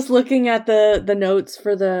at the notes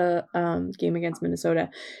for the game against Minnesota.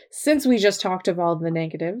 Since we just talked of all the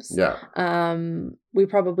negatives, we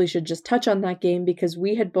probably should just touch on that game because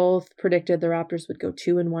we had both predicted the Raptors would go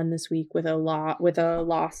 2-1 this week with a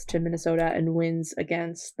loss to Minnesota and wins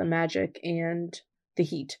against the Magic and the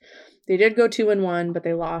Heat. They did go 2-1, but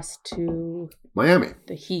they lost to Miami,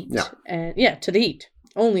 the Heat, to the Heat.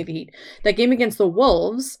 Only the Heat. That game against the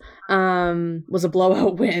Wolves was a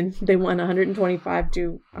blowout win. They won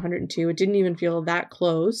 125-102. It didn't even feel that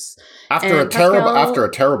close. After a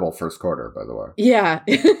terrible first quarter, by the way. Yeah.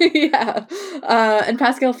 Yeah. And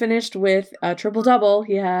Pascal finished with a triple-double.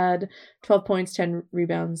 He had 12 points, 10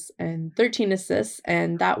 rebounds, and 13 assists,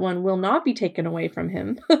 and that one will not be taken away from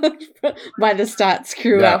him by the stats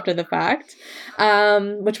crew after the fact,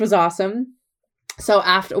 which was awesome. So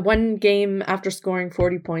after one game, after scoring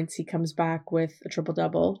 40 points, he comes back with a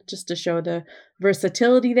triple-double just to show the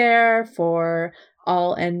versatility there for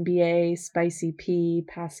all NBA Spicy P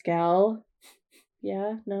Pascal.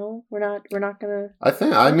 Yeah, no, we're not gonna.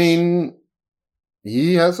 I mean,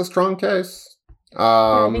 he has a strong case.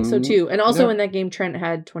 I think so too. And also in that game, Trent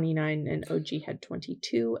had 29 and OG had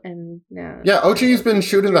 22. And OG's been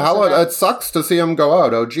shooting the hell out. It sucks to see him go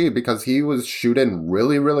out, OG, because he was shooting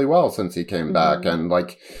really, really well since he came back. And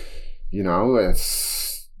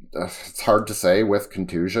it's hard to say with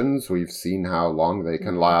contusions. We've seen how long they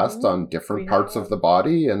can last on different parts of the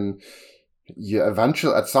body, and you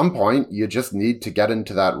eventually, at some point, you just need to get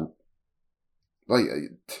into that. Like,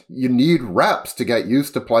 you need reps to get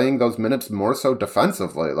used to playing those minutes more so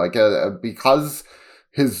defensively. Like, because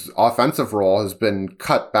his offensive role has been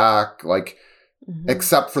cut back,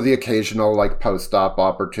 except for the occasional, post-op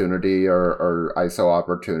opportunity or ISO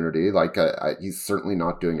opportunity. He's certainly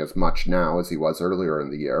not doing as much now as he was earlier in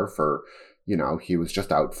the year for, he was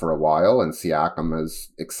just out for a while, and Siakam has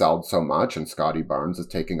excelled so much, and Scotty Barnes is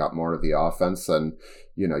taking up more of the offense than,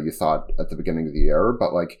 you thought at the beginning of the year.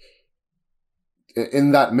 But,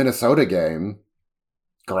 in that Minnesota game,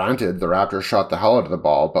 granted, the Raptors shot the hell out of the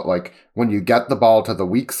ball, but when you get the ball to the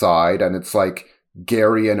weak side and it's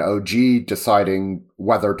Gary and OG deciding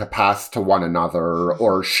whether to pass to one another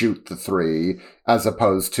or shoot the three, as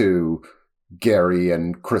opposed to Gary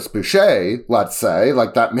and Chris Boucher, let's say,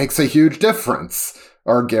 that makes a huge difference.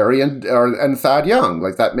 Or Gary and Thad Young,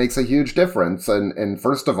 that makes a huge difference. And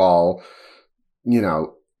first of all,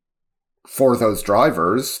 for those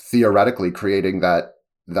drivers, theoretically creating that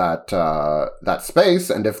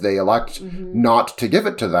space, and if they elect not to give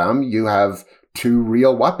it to them, you have two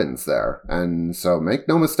real weapons there. And so make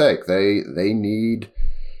no mistake, they need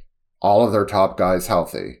all of their top guys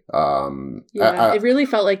healthy. It really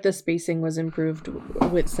felt like the spacing was improved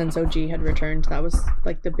since OG had returned. That was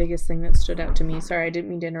the biggest thing that stood out to me. Sorry, I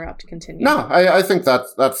didn't mean to interrupt. Continue. No, I think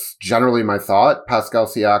that's generally my thought. Pascal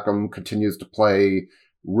Siakam continues to play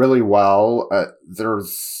really well.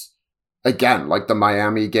 There's, again, the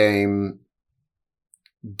Miami game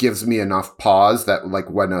gives me enough pause that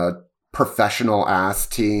when a professional ass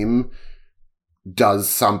team does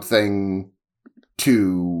something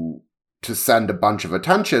to send a bunch of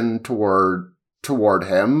attention toward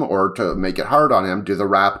him or to make it hard on him, do the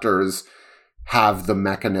Raptors have the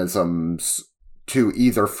mechanisms to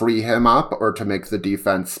either free him up or to make the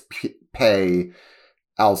defense pay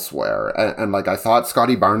elsewhere? And I thought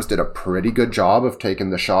Scotty Barnes did a pretty good job of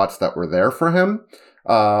taking the shots that were there for him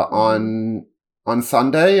on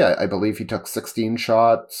Sunday. I believe he took 16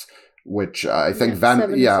 shots, which I think Van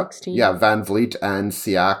Vliet and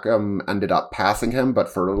Siakam ended up passing him, but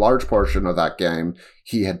for a large portion of that game,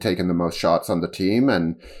 he had taken the most shots on the team.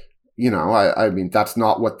 And I mean, that's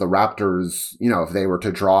not what the Raptors, if they were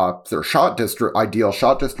to draw up their ideal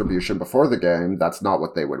shot distribution before the game, that's not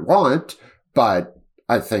what they would want. But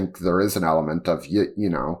I think there is an element of, you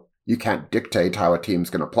can't dictate how a team's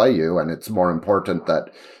going to play you, and it's more important that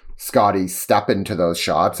Scotty step into those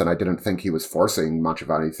shots, and I didn't think he was forcing much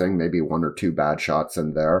of anything, maybe one or two bad shots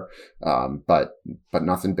in there, but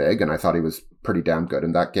nothing big, and I thought he was pretty damn good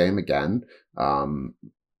in that game again.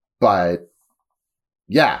 But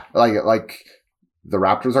yeah, the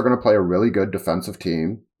Raptors are going to play a really good defensive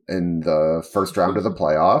team in the first round of the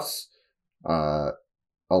playoffs.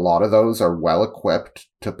 A lot of those are well equipped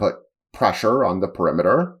to put pressure on the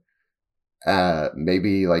perimeter.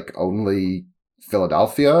 Maybe only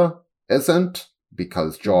Philadelphia isn't,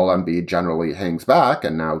 because Joel Embiid generally hangs back,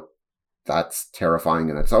 and now that's terrifying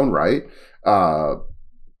in its own right. But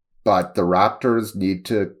the Raptors need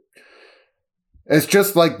to. It's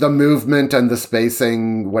just the movement and the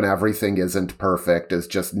spacing when everything isn't perfect is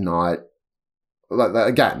just not.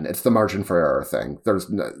 Again, it's the margin for error thing.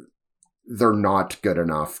 they're not good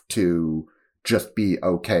enough to just be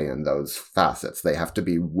okay in those facets. They have to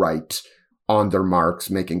be right on their marks,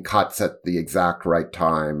 making cuts at the exact right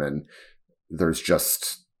time, and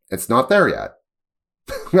it's not there yet.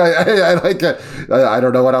 I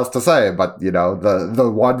don't know what else to say, but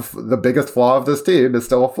the biggest flaw of this team is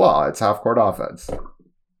still a flaw. It's half-court offense.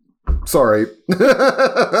 Sorry.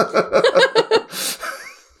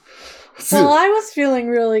 Well, I was feeling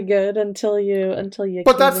really good until you.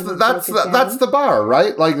 But that's the bar,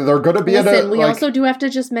 right? Like they're going to be. Listen, we also do have to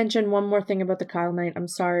just mention one more thing about the Kyle night. I'm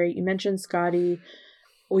sorry, you mentioned Scotty.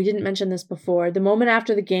 We didn't mention this before. The moment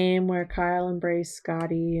after the game where Kyle embraced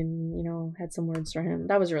Scotty and had some words for him,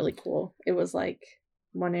 that was really cool. It was like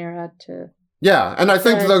one era to. Yeah, and I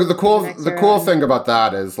think the cool thing about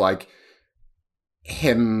that is like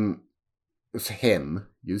him.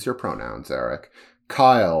 Use your pronouns, Eric.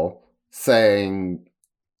 Kyle saying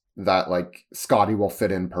that like Scotty will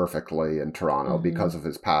fit in perfectly in Toronto because of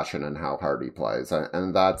his passion and how hard he plays,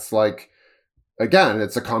 and that's like, again,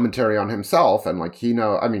 it's a commentary on himself, and like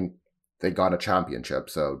they got a championship,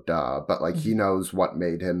 so duh, but like he knows what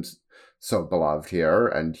made him so beloved here,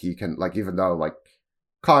 and he can, like, even though like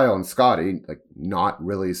Kyle and Scotty, like, not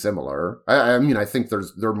really similar. I think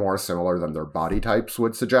they're more similar than their body types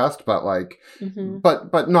would suggest, but like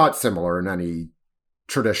but not similar in any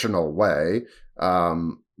traditional way,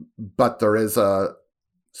 but there is a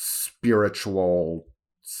spiritual,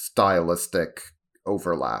 stylistic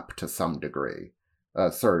overlap to some degree,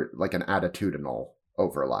 like an attitudinal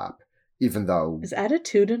overlap, even though... Is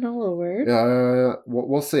attitudinal a word?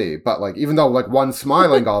 We'll see, but like, even though like one's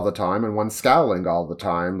smiling all the time and one's scowling all the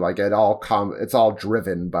time, like it's all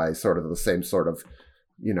driven by sort of the same sort of,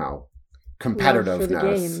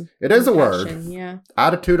 competitiveness. It is a word. Yeah.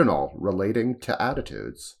 Attitudinal, relating to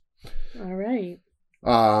attitudes. All right.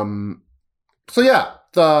 So yeah,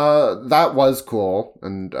 that was cool,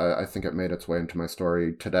 and I think it made its way into my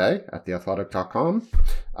story today at theathletic.com.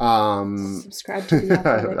 Subscribe to The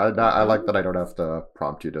Athletic. I like that I don't have to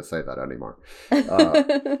prompt you to say that anymore.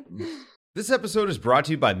 This episode is brought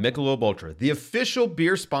to you by Michelob Ultra, the official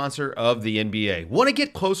beer sponsor of the NBA. Want to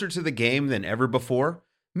get closer to the game than ever before?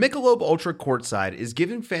 Michelob Ultra Courtside is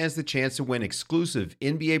giving fans the chance to win exclusive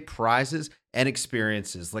NBA prizes and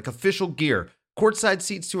experiences like official gear, courtside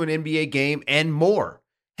seats to an NBA game, and more.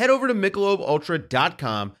 Head over to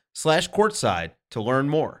MichelobUltra.com/courtside to learn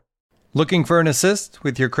more. Looking for an assist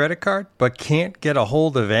with your credit card but can't get a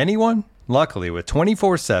hold of anyone? Luckily, with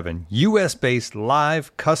 24/7 US-based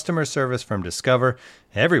live customer service from Discover,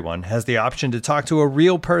 everyone has the option to talk to a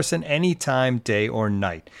real person anytime, day or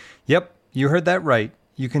night. Yep, you heard that right.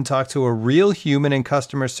 You can talk to a real human in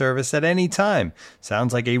customer service at any time.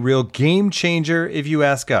 Sounds like a real game changer if you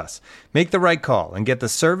ask us. Make the right call and get the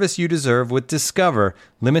service you deserve with Discover.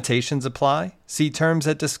 Limitations apply. See terms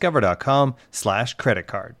at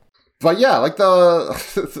discover.com/creditcard. But yeah, like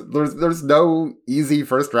there's no easy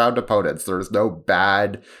first round opponents. There's no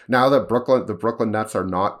bad. Now that the Brooklyn Nets are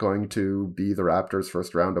not going to be the Raptors'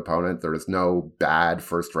 first round opponent, there is no bad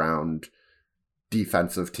first round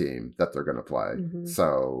defensive team that they're going to play.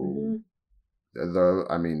 So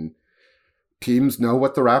teams know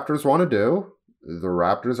what the Raptors want to do. The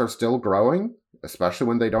Raptors are still growing, especially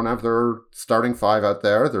when they don't have their starting five out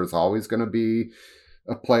there. There's always going to be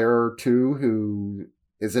a player or two who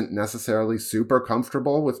isn't necessarily super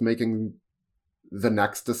comfortable with making the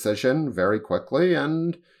next decision very quickly,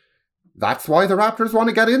 and that's why the Raptors want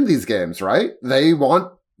to get in these games, right? They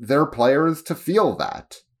want their players to feel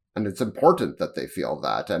that. And it's important that they feel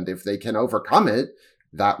that. And if they can overcome it,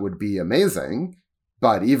 that would be amazing.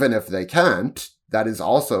 But even if they can't, that is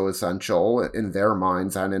also essential in their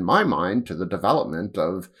minds and in my mind to the development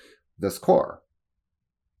of this core.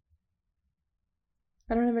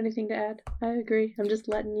 I don't have anything to add. I agree. I'm just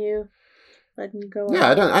letting you go on. Yeah,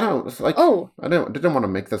 I didn't want to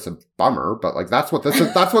make this a bummer, but like that's what this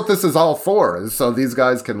is all for, is so these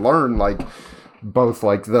guys can learn like both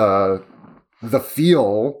like the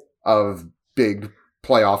feel of big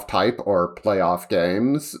playoff type or playoff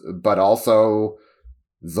games, but also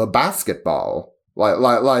the basketball,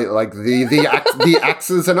 like the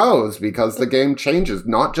X's and O's, because the game changes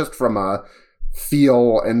not just from a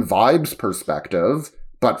feel and vibes perspective,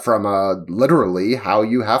 but from a literally how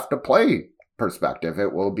you have to play perspective.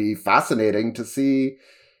 It will be fascinating to see.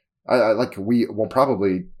 We will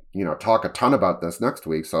probably talk a ton about this next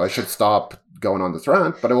week, so I should stop going on this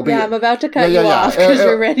rant, but it will be... Yeah, I'm about to cut you off because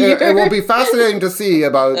you're ready. It will be fascinating to see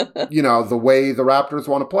about, the way the Raptors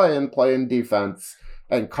want to play and play in defense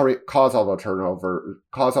and cause all those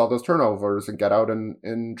turnovers and get out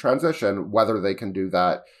in transition, whether they can do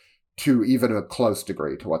that to even a close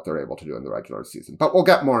degree to what they're able to do in the regular season. But we'll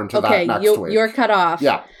get more into that next week. You're cut off.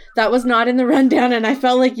 Yeah. That was not in the rundown, and I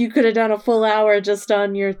felt like you could have done a full hour just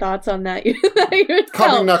on your thoughts on that.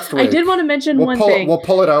 Coming next week. I did want to mention one thing. We'll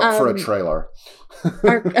pull it out for a trailer.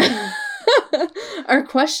 Our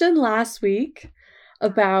question last week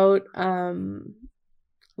about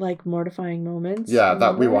like mortifying moments. Yeah,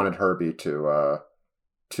 that we wanted Herbie to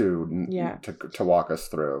walk us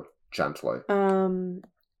through gently.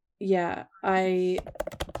 Yeah, I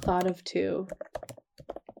thought of two.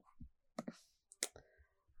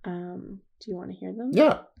 Do you want to hear them?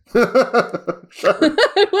 Yeah. Sure.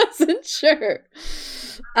 I wasn't sure.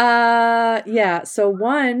 Yeah, so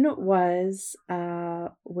one was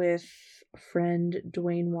with friend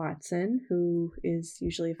Dwayne Watson, who is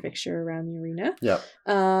usually a fixture around the arena. Yeah.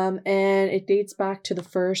 And it dates back to the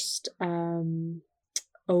first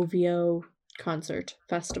OVO concert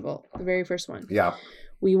festival, the very first one. Yeah.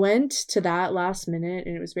 We went to that last minute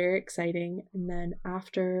and it was very exciting. And then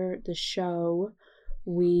after the show,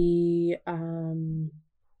 we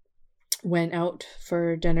went out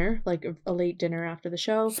for dinner, like a late dinner after the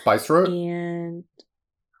show. Spice Road? And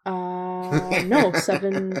no,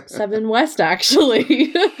 7 West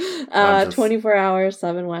actually. 24 hours,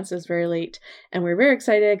 7 West. Is very late. And we were very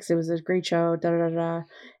excited because it was a great show.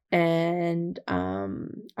 And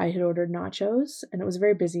I had ordered nachos, and it was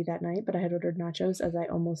very busy that night, but I had ordered nachos, as I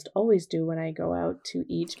almost always do when I go out to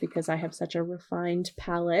eat, because I have such a refined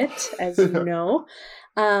palate, as you know.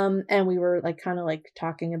 And we were like kind of like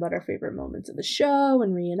talking about our favorite moments of the show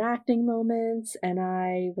and reenacting moments, and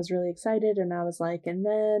I was really excited, and I was like, and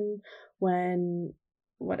then when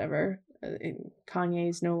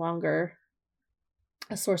Kanye's no longer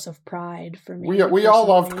a source of pride for me. We all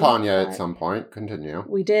loved Kanye at some point. Continue.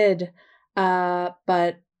 We did.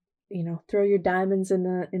 But you know, throw your diamonds in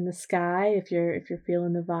the sky if you're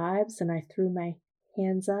feeling the vibes. And I threw my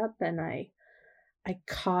hands up and I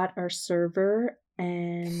caught our server,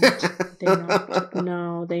 and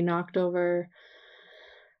they knocked over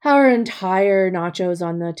our entire nachos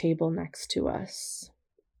on the table next to us.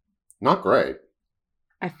 Not great.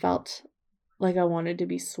 I felt like I wanted to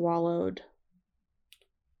be swallowed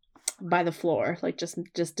by the floor, like just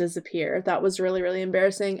disappear. That was really, really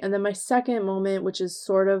embarrassing. And then my second moment, which is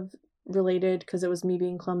sort of related because it was me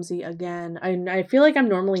being clumsy again. I feel like I'm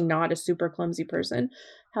normally not a super clumsy person.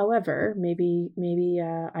 However, maybe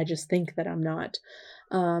I just think that I'm not.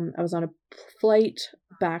 I was on a flight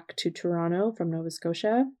back to Toronto from Nova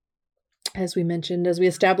Scotia. As we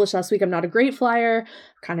established last week, I'm not a great flyer,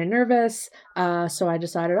 kind of nervous. So I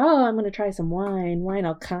decided, I'm going to try some wine. Wine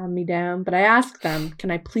will calm me down. But I asked them, can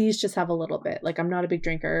I please just have a little bit? Like, I'm not a big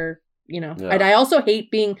drinker, you know. Yeah. I also hate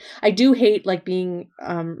being like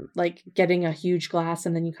getting a huge glass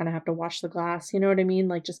and then you kind of have to wash the glass. You know what I mean?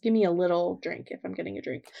 Like, just give me a little drink if I'm getting a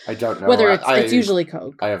drink. I don't know. Whether it's usually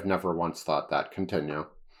Coke. I have never once thought that. Continue.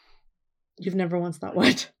 You've never once thought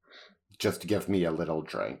what? Just give me a little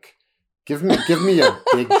drink. Give me a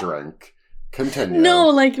big drink. Continue. No,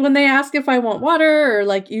 like when they ask if I want water, or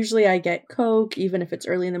like usually I get Coke, even if it's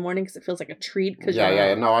early in the morning, because it feels like a treat. No,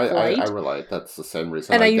 I relate. That's the same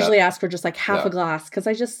reason. And I usually ask for just like half a glass, because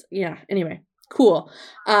anyway, cool.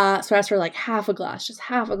 So I asked for like half a glass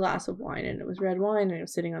of wine, and it was red wine, and it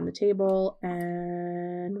was sitting on the table.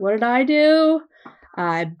 And what did I do?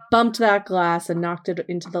 I bumped that glass and knocked it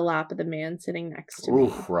into the lap of the man sitting next to me.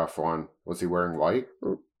 Oof, rough one. Was he wearing white?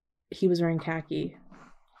 He was wearing khaki.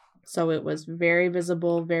 So it was very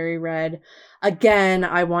visible, very red. Again,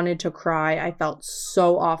 I wanted to cry. I felt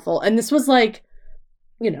so awful. And this was like,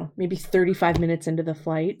 maybe 35 minutes into the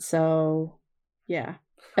flight. So, yeah.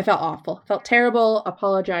 I felt awful. Felt terrible.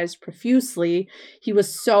 Apologized profusely. He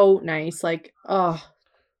was so nice. Like,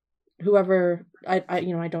 whoever, I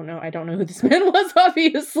don't know who this man was,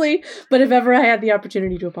 obviously. But if ever I had the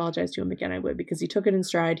opportunity to apologize to him again, I would, because he took it in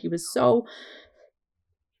stride. He was so,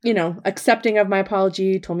 accepting of my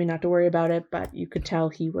apology, told me not to worry about it, but you could tell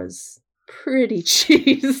he was pretty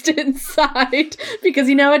cheesed inside, because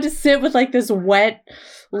he now had to sit with like this wet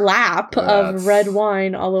lap of red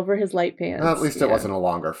wine all over his light pants. At least it wasn't a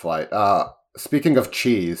longer flight. Speaking of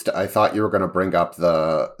cheesed, I thought you were going to bring up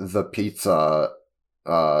the pizza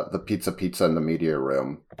in the media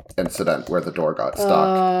room incident where the door got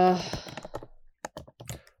stuck.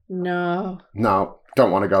 No,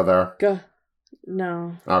 don't want to go there.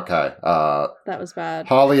 No. Okay. That was bad.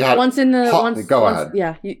 Holly had once in the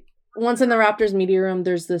Raptors media room.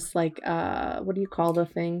 There's this like what do you call the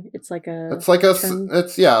thing? It's like a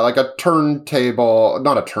turntable,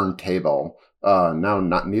 not a turntable. Now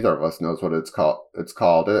neither of us knows what it's called.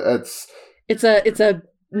 It's a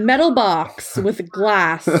metal box with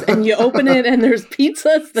glass, and you open it and there's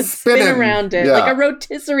pizzas that spin around it like a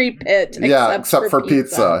rotisserie pit. Except for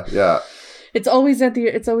pizza. Yeah. It's always in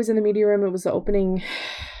the media room. It was the opening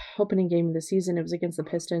game of the season. It was against the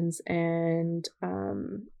Pistons, and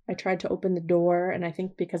I tried to open the door, and I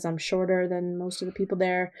think because I'm shorter than most of the people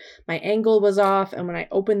there, my angle was off, and when I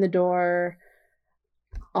opened the door,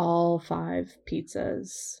 all 5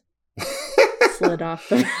 pizzas slid off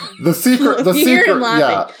the secret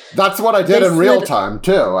yeah, that's what I did in real time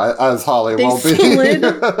too, as Holly will be.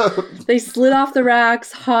 They slid off the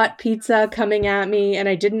racks, hot pizza coming at me, and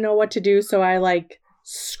I didn't know what to do, so I like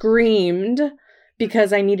screamed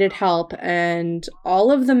because I needed help, and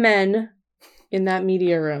all of the men in that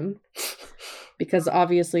media room, because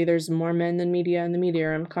obviously there's more men than media in the media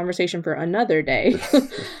room, conversation for another day,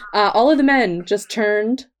 all of the men just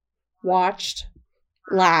turned, watched,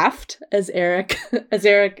 laughed, as Eric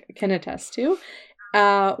can attest to,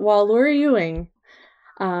 while Laura Ewing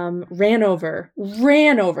ran over,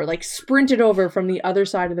 like sprinted over from the other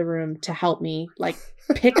side of the room to help me, like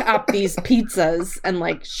pick up these pizzas and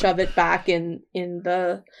like shove it back in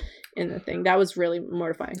the thing. That was really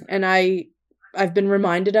mortifying, and I've been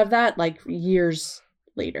reminded of that like years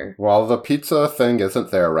later. Well, the pizza thing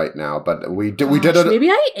isn't there right now, but we did maybe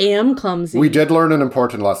I am clumsy. We did learn an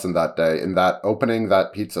important lesson that day, in that opening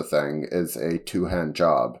that pizza thing is a 2-hand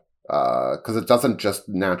job. Because it doesn't just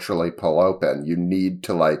naturally pull open. You need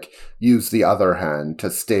to like use the other hand to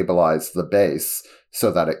stabilize the base so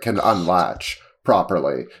that it can unlatch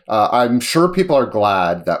properly. I'm sure people are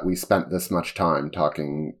glad that we spent this much time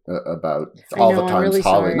talking about all the times really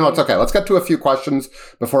Holly. Sorry. No, it's okay. Let's get to a few questions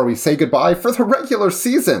before we say goodbye for the regular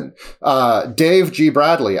season. Dave G.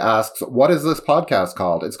 Bradley asks, what is this podcast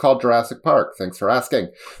called? It's called Jurassic Park. Thanks for asking.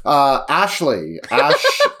 Ashley, Ash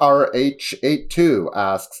RH82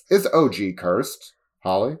 asks, is OG cursed?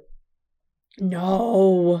 Holly?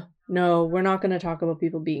 No, we're not going to talk about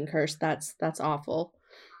people being cursed. That's awful.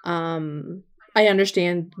 I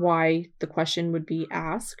understand why the question would be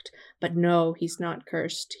asked, but no, he's not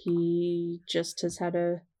cursed. He just has had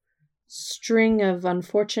a string of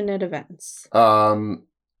unfortunate events. Yeah.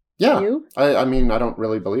 You? I mean, I don't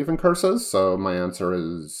really believe in curses, so my answer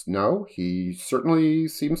is no. He certainly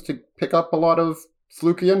seems to pick up a lot of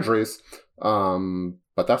fluky injuries,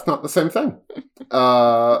 but that's not the same thing.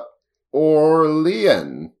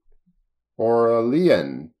 Orlean.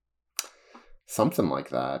 Something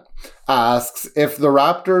like that, asks, if the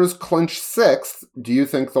Raptors clinch 6th, do you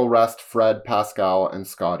think they'll rest Fred, Pascal, and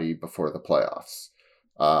Scotty before the playoffs?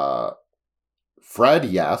 Fred,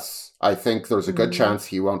 yes. I think there's a good chance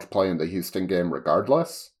he won't play in the Houston game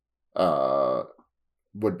regardless.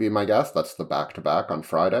 Would be my guess. That's the back-to-back on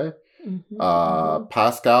Friday.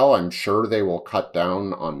 Pascal, I'm sure they will cut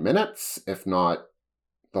down on minutes, if not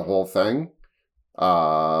the whole thing.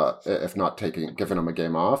 If not giving him a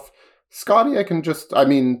game off. Scotty, they're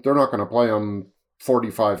not going to play him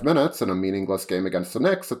 45 minutes in a meaningless game against the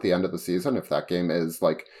Knicks at the end of the season, if that game is,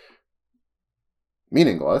 like,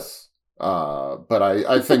 meaningless. But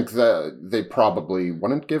I think that they probably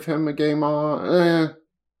wouldn't give him a game on.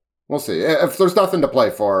 We'll see. If there's nothing to play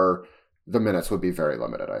for, the minutes would be very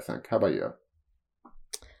limited, I think. How about you?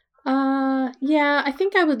 Yeah, I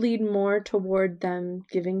think I would lead more toward them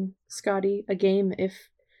giving Scotty a game if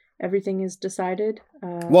everything is decided.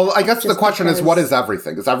 Well, I guess the question is, what is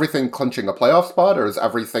everything? Is everything clinching a playoff spot, or is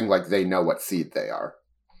everything like they know what seed they are?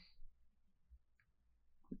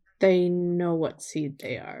 They know what seed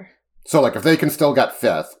they are. So, like, if they can still get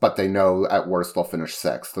 5th, but they know at worst they'll finish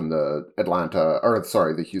 6th in the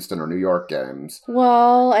the Houston or New York games.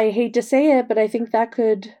 Well, I hate to say it, but I think that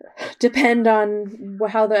could depend on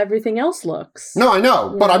how everything else looks. No, I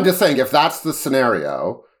know, but I'm just saying, if that's the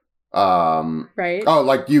scenario, right? Oh,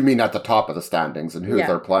 like you mean at the top of the standings and who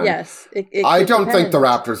they're playing? Yes, I don't think the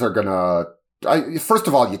Raptors are gonna. First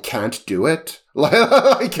of all, you can't do it. Like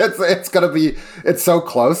it's so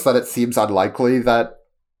close that it seems unlikely that.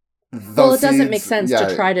 Well, it doesn't make sense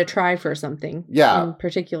to try for something in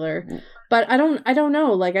particular. But I don't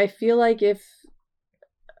know. Like, I feel like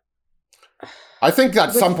I think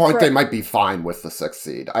at some point they might be fine with the 6th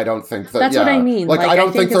seed. I don't think that. That's what I mean. Like I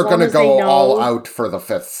don't think they're going to go all out for the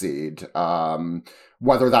 5th seed.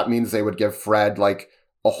 Whether that means they would give Fred like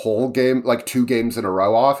a whole game, like 2 games in a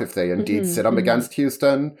row off if they indeed sit him against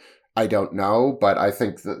Houston, I don't know. But I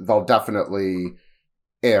think that they'll definitely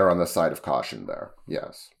err on the side of caution there.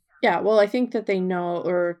 Yes. Yeah, well, I think that they know,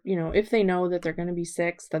 or, if they know that they're going to be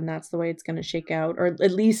 6th, then that's the way it's going to shake out, or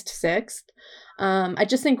at least 6th. I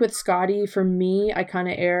just think with Scotty, for me, I kind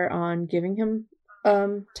of err on giving him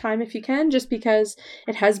time if you can, just because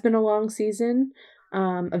it has been a long season.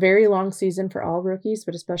 A very long season for all rookies,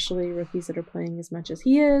 but especially rookies that are playing as much as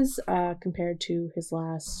he is, compared to his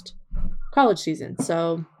last college season.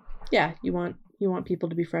 So, yeah, you want people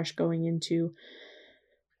to be fresh going into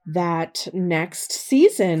that next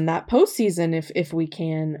season, that postseason, if we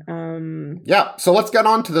can. Yeah, so let's get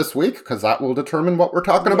on to this week, because that will determine what we're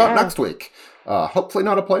talking about next week. Hopefully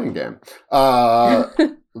not a playing game.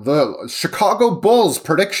 The Chicago Bulls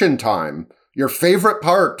prediction time. Your favorite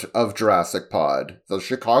part of Jurassic Pod. The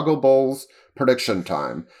Chicago Bulls prediction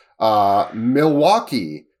time.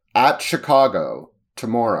 Milwaukee at Chicago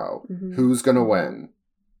tomorrow. Mm-hmm. Who's going to win?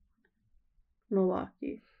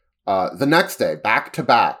 Milwaukee. The next day,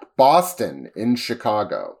 back-to-back, Boston in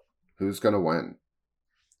Chicago. Who's going to win?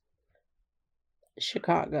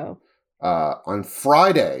 Chicago. On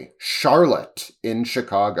Friday, Charlotte in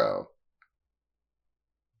Chicago.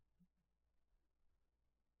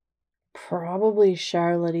 Probably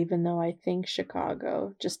Charlotte, even though I think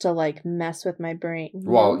Chicago, just to like mess with my brain.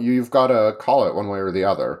 Well, you've got to call it one way or the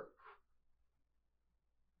other.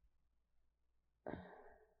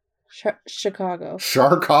 Chicago.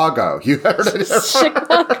 You heard it.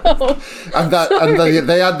 Chicago. and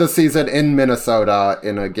they had the season in Minnesota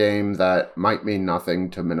in a game that might mean nothing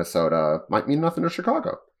to Minnesota, might mean nothing to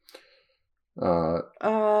Chicago.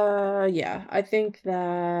 Yeah, I think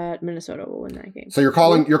that Minnesota will win that game. So you're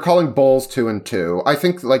calling Bulls 2-2. I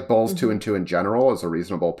think like Bulls 2-2 in general is a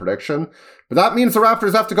reasonable prediction, but that means the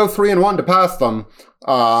Raptors have to go 3-1 to pass them.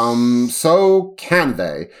 So can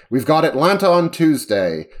they? We've got Atlanta on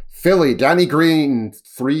Tuesday, Philly, Danny Green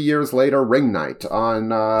 3 years later ring night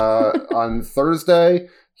on Thursday,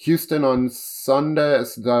 Houston on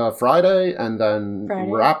Friday, and then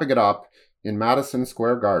wrapping it up in Madison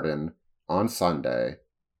Square Garden on Sunday.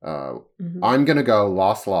 I'm going to go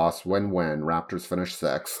loss, win-win. Raptors finish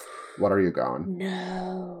 6th. What are you going?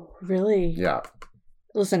 No. Really? Yeah.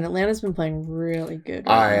 Listen, Atlanta's been playing really good.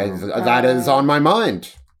 That is on my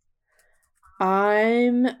mind.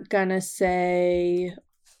 I'm going to say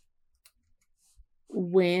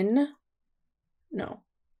win. No.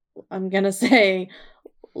 I'm going to say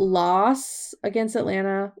loss against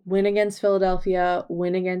Atlanta, win against Philadelphia,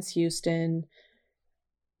 win against Houston,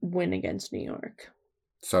 win against New York.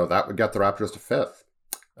 So that would get the Raptors to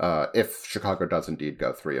 5th, if Chicago does indeed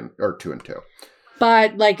go 2-2.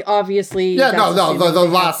 But like obviously, the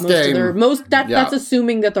last game. That's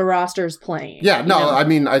assuming that the roster is playing. Yeah, no, I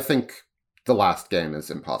mean I think the last game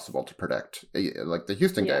is impossible to predict. Like the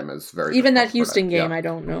Houston game is very even that Houston game. Yeah. I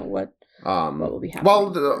don't know what will be happening.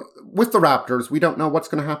 Well, with the Raptors, we don't know what's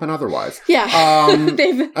going to happen otherwise. Yeah,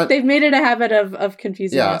 they've made it a habit of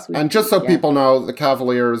confusing us. And just so people know, the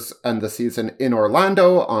Cavaliers end the season in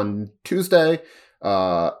Orlando on Tuesday,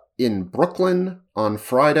 in Brooklyn on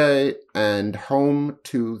Friday, and home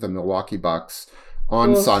to the Milwaukee Bucks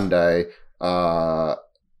on Sunday.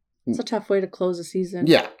 It's a tough way to close a season.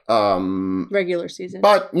 Yeah. Regular season.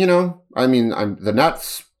 But, I mean, the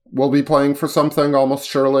Nets will be playing for something almost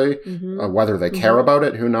surely. Whether they care about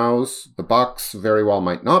it, who knows? The Bucks very well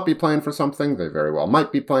might not be playing for something. They very well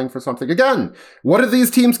might be playing for something. Again, what do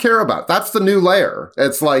these teams care about? That's the new layer.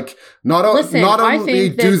 It's like, not only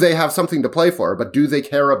do they have something to play for, but do they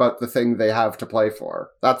care about the thing they have to play for?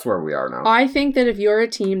 That's where we are now. I think that if you're a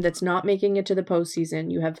team that's not making it to the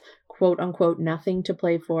postseason, you have quote unquote nothing to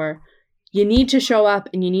play for. You need to show up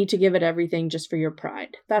and you need to give it everything just for your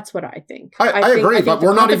pride. That's what I think. I agree, but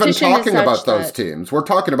we're not even talking about those teams. We're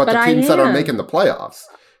talking about the teams that are making the playoffs.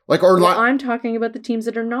 I'm talking about the teams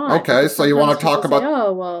that are not. Okay, so you want to talk about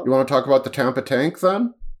you want to talk about the Tampa Tank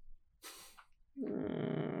then?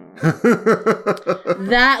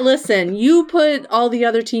 Listen, you put all the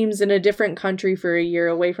other teams in a different country for a year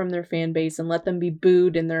away from their fan base and let them be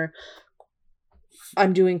booed in their,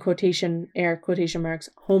 I'm doing quotation marks,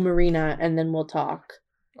 home arena, and then we'll talk.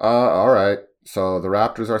 All right. So the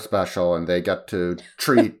Raptors are special, and they get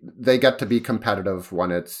to be competitive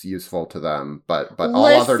when it's useful to them. But all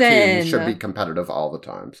other teams should be competitive all the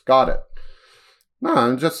time. Got it. No,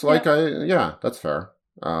 I'm just like, that's fair.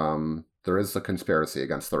 There is a conspiracy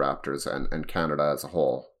against the Raptors and Canada as a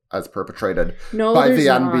whole, as perpetrated by the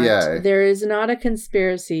NBA. There is not a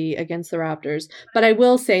conspiracy against the Raptors, but I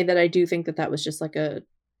will say that I do think that was just like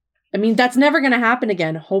that's never going to happen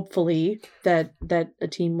again. Hopefully that a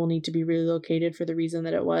team will need to be relocated for the reason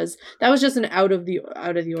that it was. That was just an out of the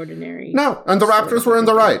ordinary. No, and the Raptors were in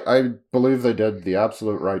the right. I believe they did the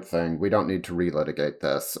absolute right thing. We don't need to relitigate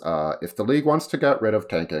this. If the league wants to get rid of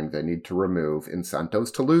tanking, they need to remove incentives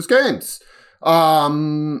to lose games.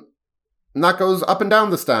 And that goes up and down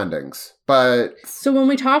the standings. But so when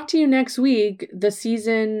we talk to you next week,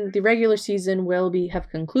 the regular season will have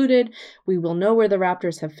concluded. We will know where the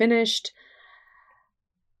Raptors have finished.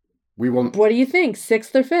 What do you think?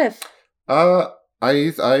 6th or 5th?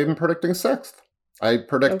 I'm predicting 6th. I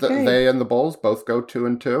predict that they and the Bulls both go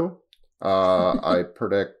 2-2. I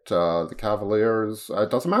predict the Cavaliers. It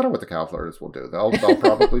doesn't matter what the Cavaliers will do. They'll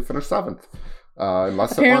probably finish 7th.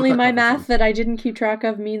 Unless apparently my math that I didn't keep track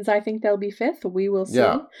of means I think they'll be 5th. We will see.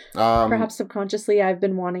 Yeah. Perhaps subconsciously I've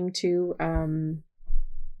been wanting to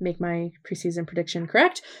make my preseason prediction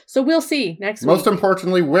correct. So we'll see next week. Most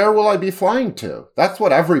importantly, where will I be flying to? That's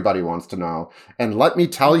what everybody wants to know. And let me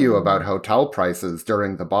tell you about hotel prices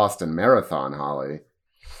during the Boston Marathon, Holly.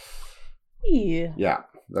 Yeah.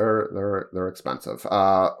 They're expensive.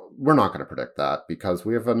 We're not going to predict that because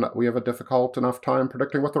we have a difficult enough time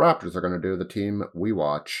predicting what the Raptors are going to do. The team we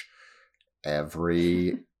watch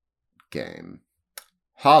every game.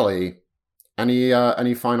 Holly,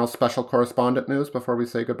 any final special correspondent news before we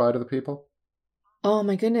say goodbye to the people? Oh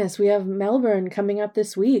my goodness, we have Melbourne coming up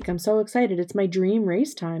this week. I'm so excited. It's my dream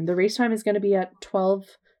race time. The race time is going to be at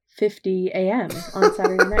 12:50 a.m. on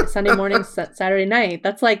Saturday night, Sunday morning, Saturday night.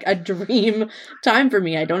 That's like a dream time for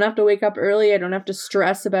me. I don't have to wake up early. I don't have to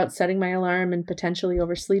stress about setting my alarm and potentially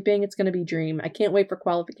oversleeping. It's going to be dream. I can't wait for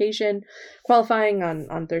qualifying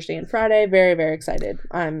on Thursday and Friday. Very, very excited.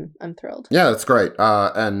 I'm thrilled. Yeah, that's great.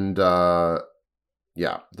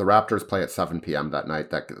 Yeah, the Raptors play at 7 p.m. that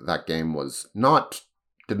night. That game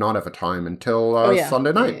did not have a time until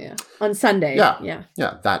Sunday night. Yeah. On Sunday. Yeah,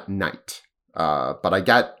 that night. But I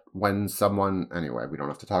get when someone... Anyway, we don't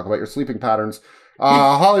have to talk about your sleeping patterns.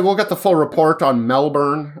 Holly, we'll get the full report on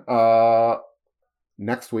Melbourne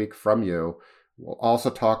next week from you. We'll also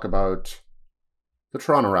talk about the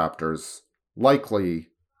Toronto Raptors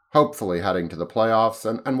hopefully heading to the playoffs,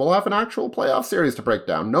 and we'll have an actual playoff series to break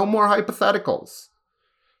down. No more hypotheticals.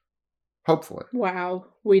 Hopefully. Wow,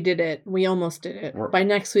 we did it. We almost did it. By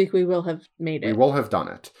next week, we will have made it. We will have done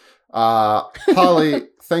it. Holly,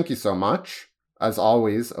 thank you so much. As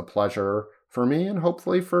always, a pleasure for me and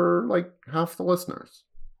hopefully for like half the listeners.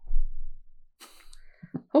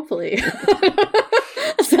 Hopefully.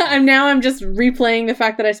 I'm just replaying the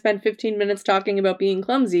fact that I spent 15 minutes talking about being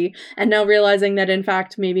clumsy and now realizing that in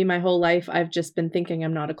fact maybe my whole life I've just been thinking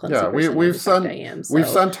I'm not a clumsy person. We've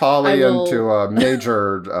sent Holly into a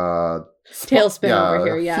major tailspin over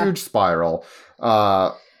here. Yeah, huge spiral.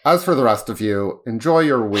 As for the rest of you, enjoy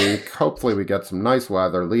your week. Hopefully we get some nice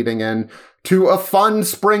weather leading in to a fun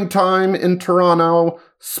springtime in Toronto,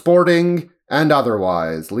 sporting and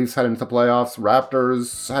otherwise. Leafs head into the playoffs.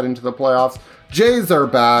 Raptors head into the playoffs. Jays are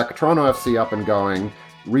back. Toronto FC up and going.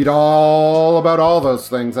 Read all about all those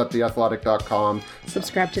things at theathletic.com.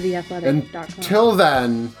 Subscribe to theathletic.com. Until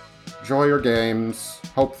then, enjoy your games.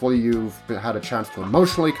 Hopefully you've had a chance to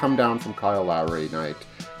emotionally come down from Kyle Lowry night.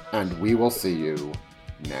 And we will see you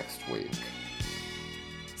next week.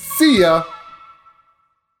 See ya!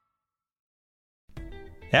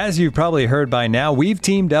 As you've probably heard by now, we've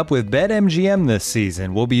teamed up with BetMGM this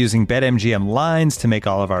season. We'll be using BetMGM lines to make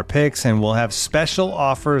all of our picks, and we'll have special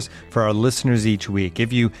offers for our listeners each week.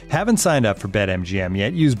 If you haven't signed up for BetMGM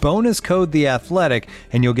yet, use bonus code THEATHLETIC,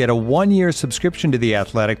 and you'll get a 1-year subscription to The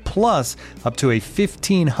Athletic, plus up to a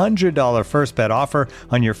 $1,500 first bet offer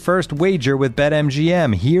on your first wager with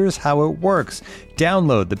BetMGM. Here's how it works.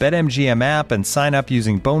 Download the BetMGM app and sign up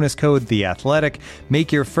using bonus code THEATHLETIC.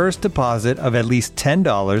 Make your first deposit of at least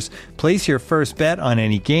 $10. Place your first bet on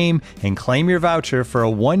any game and claim your voucher for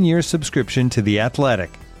a 1-year subscription to The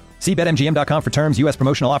Athletic. See BetMGM.com for terms. U.S.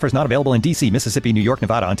 promotional offers not available in D.C., Mississippi, New York,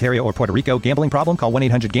 Nevada, Ontario, or Puerto Rico. Gambling problem? Call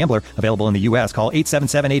 1-800-GAMBLER. Available in the U.S. Call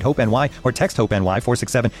 877-8-HOPE-NY or text HOPE-NY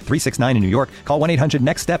 467-369 in New York. Call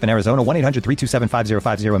 1-800-NEXT-STEP in Arizona.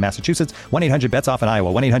 1-800-327-5050 in Massachusetts. 1-800-BETS-OFF in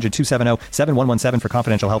Iowa. 1-800-270-7117 for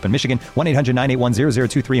confidential help in Michigan.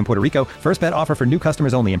 1-800-981-0023 in Puerto Rico. First bet offer for new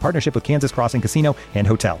customers only in partnership with Kansas Crossing Casino and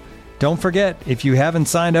Hotel. Don't forget, if you haven't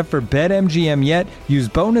signed up for BetMGM yet, use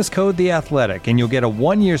bonus code THEATHLETIC and you'll get a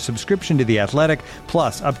 1-year subscription to The Athletic,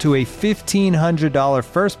 plus up to a $1,500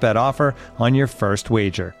 first bet offer on your first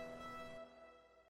wager.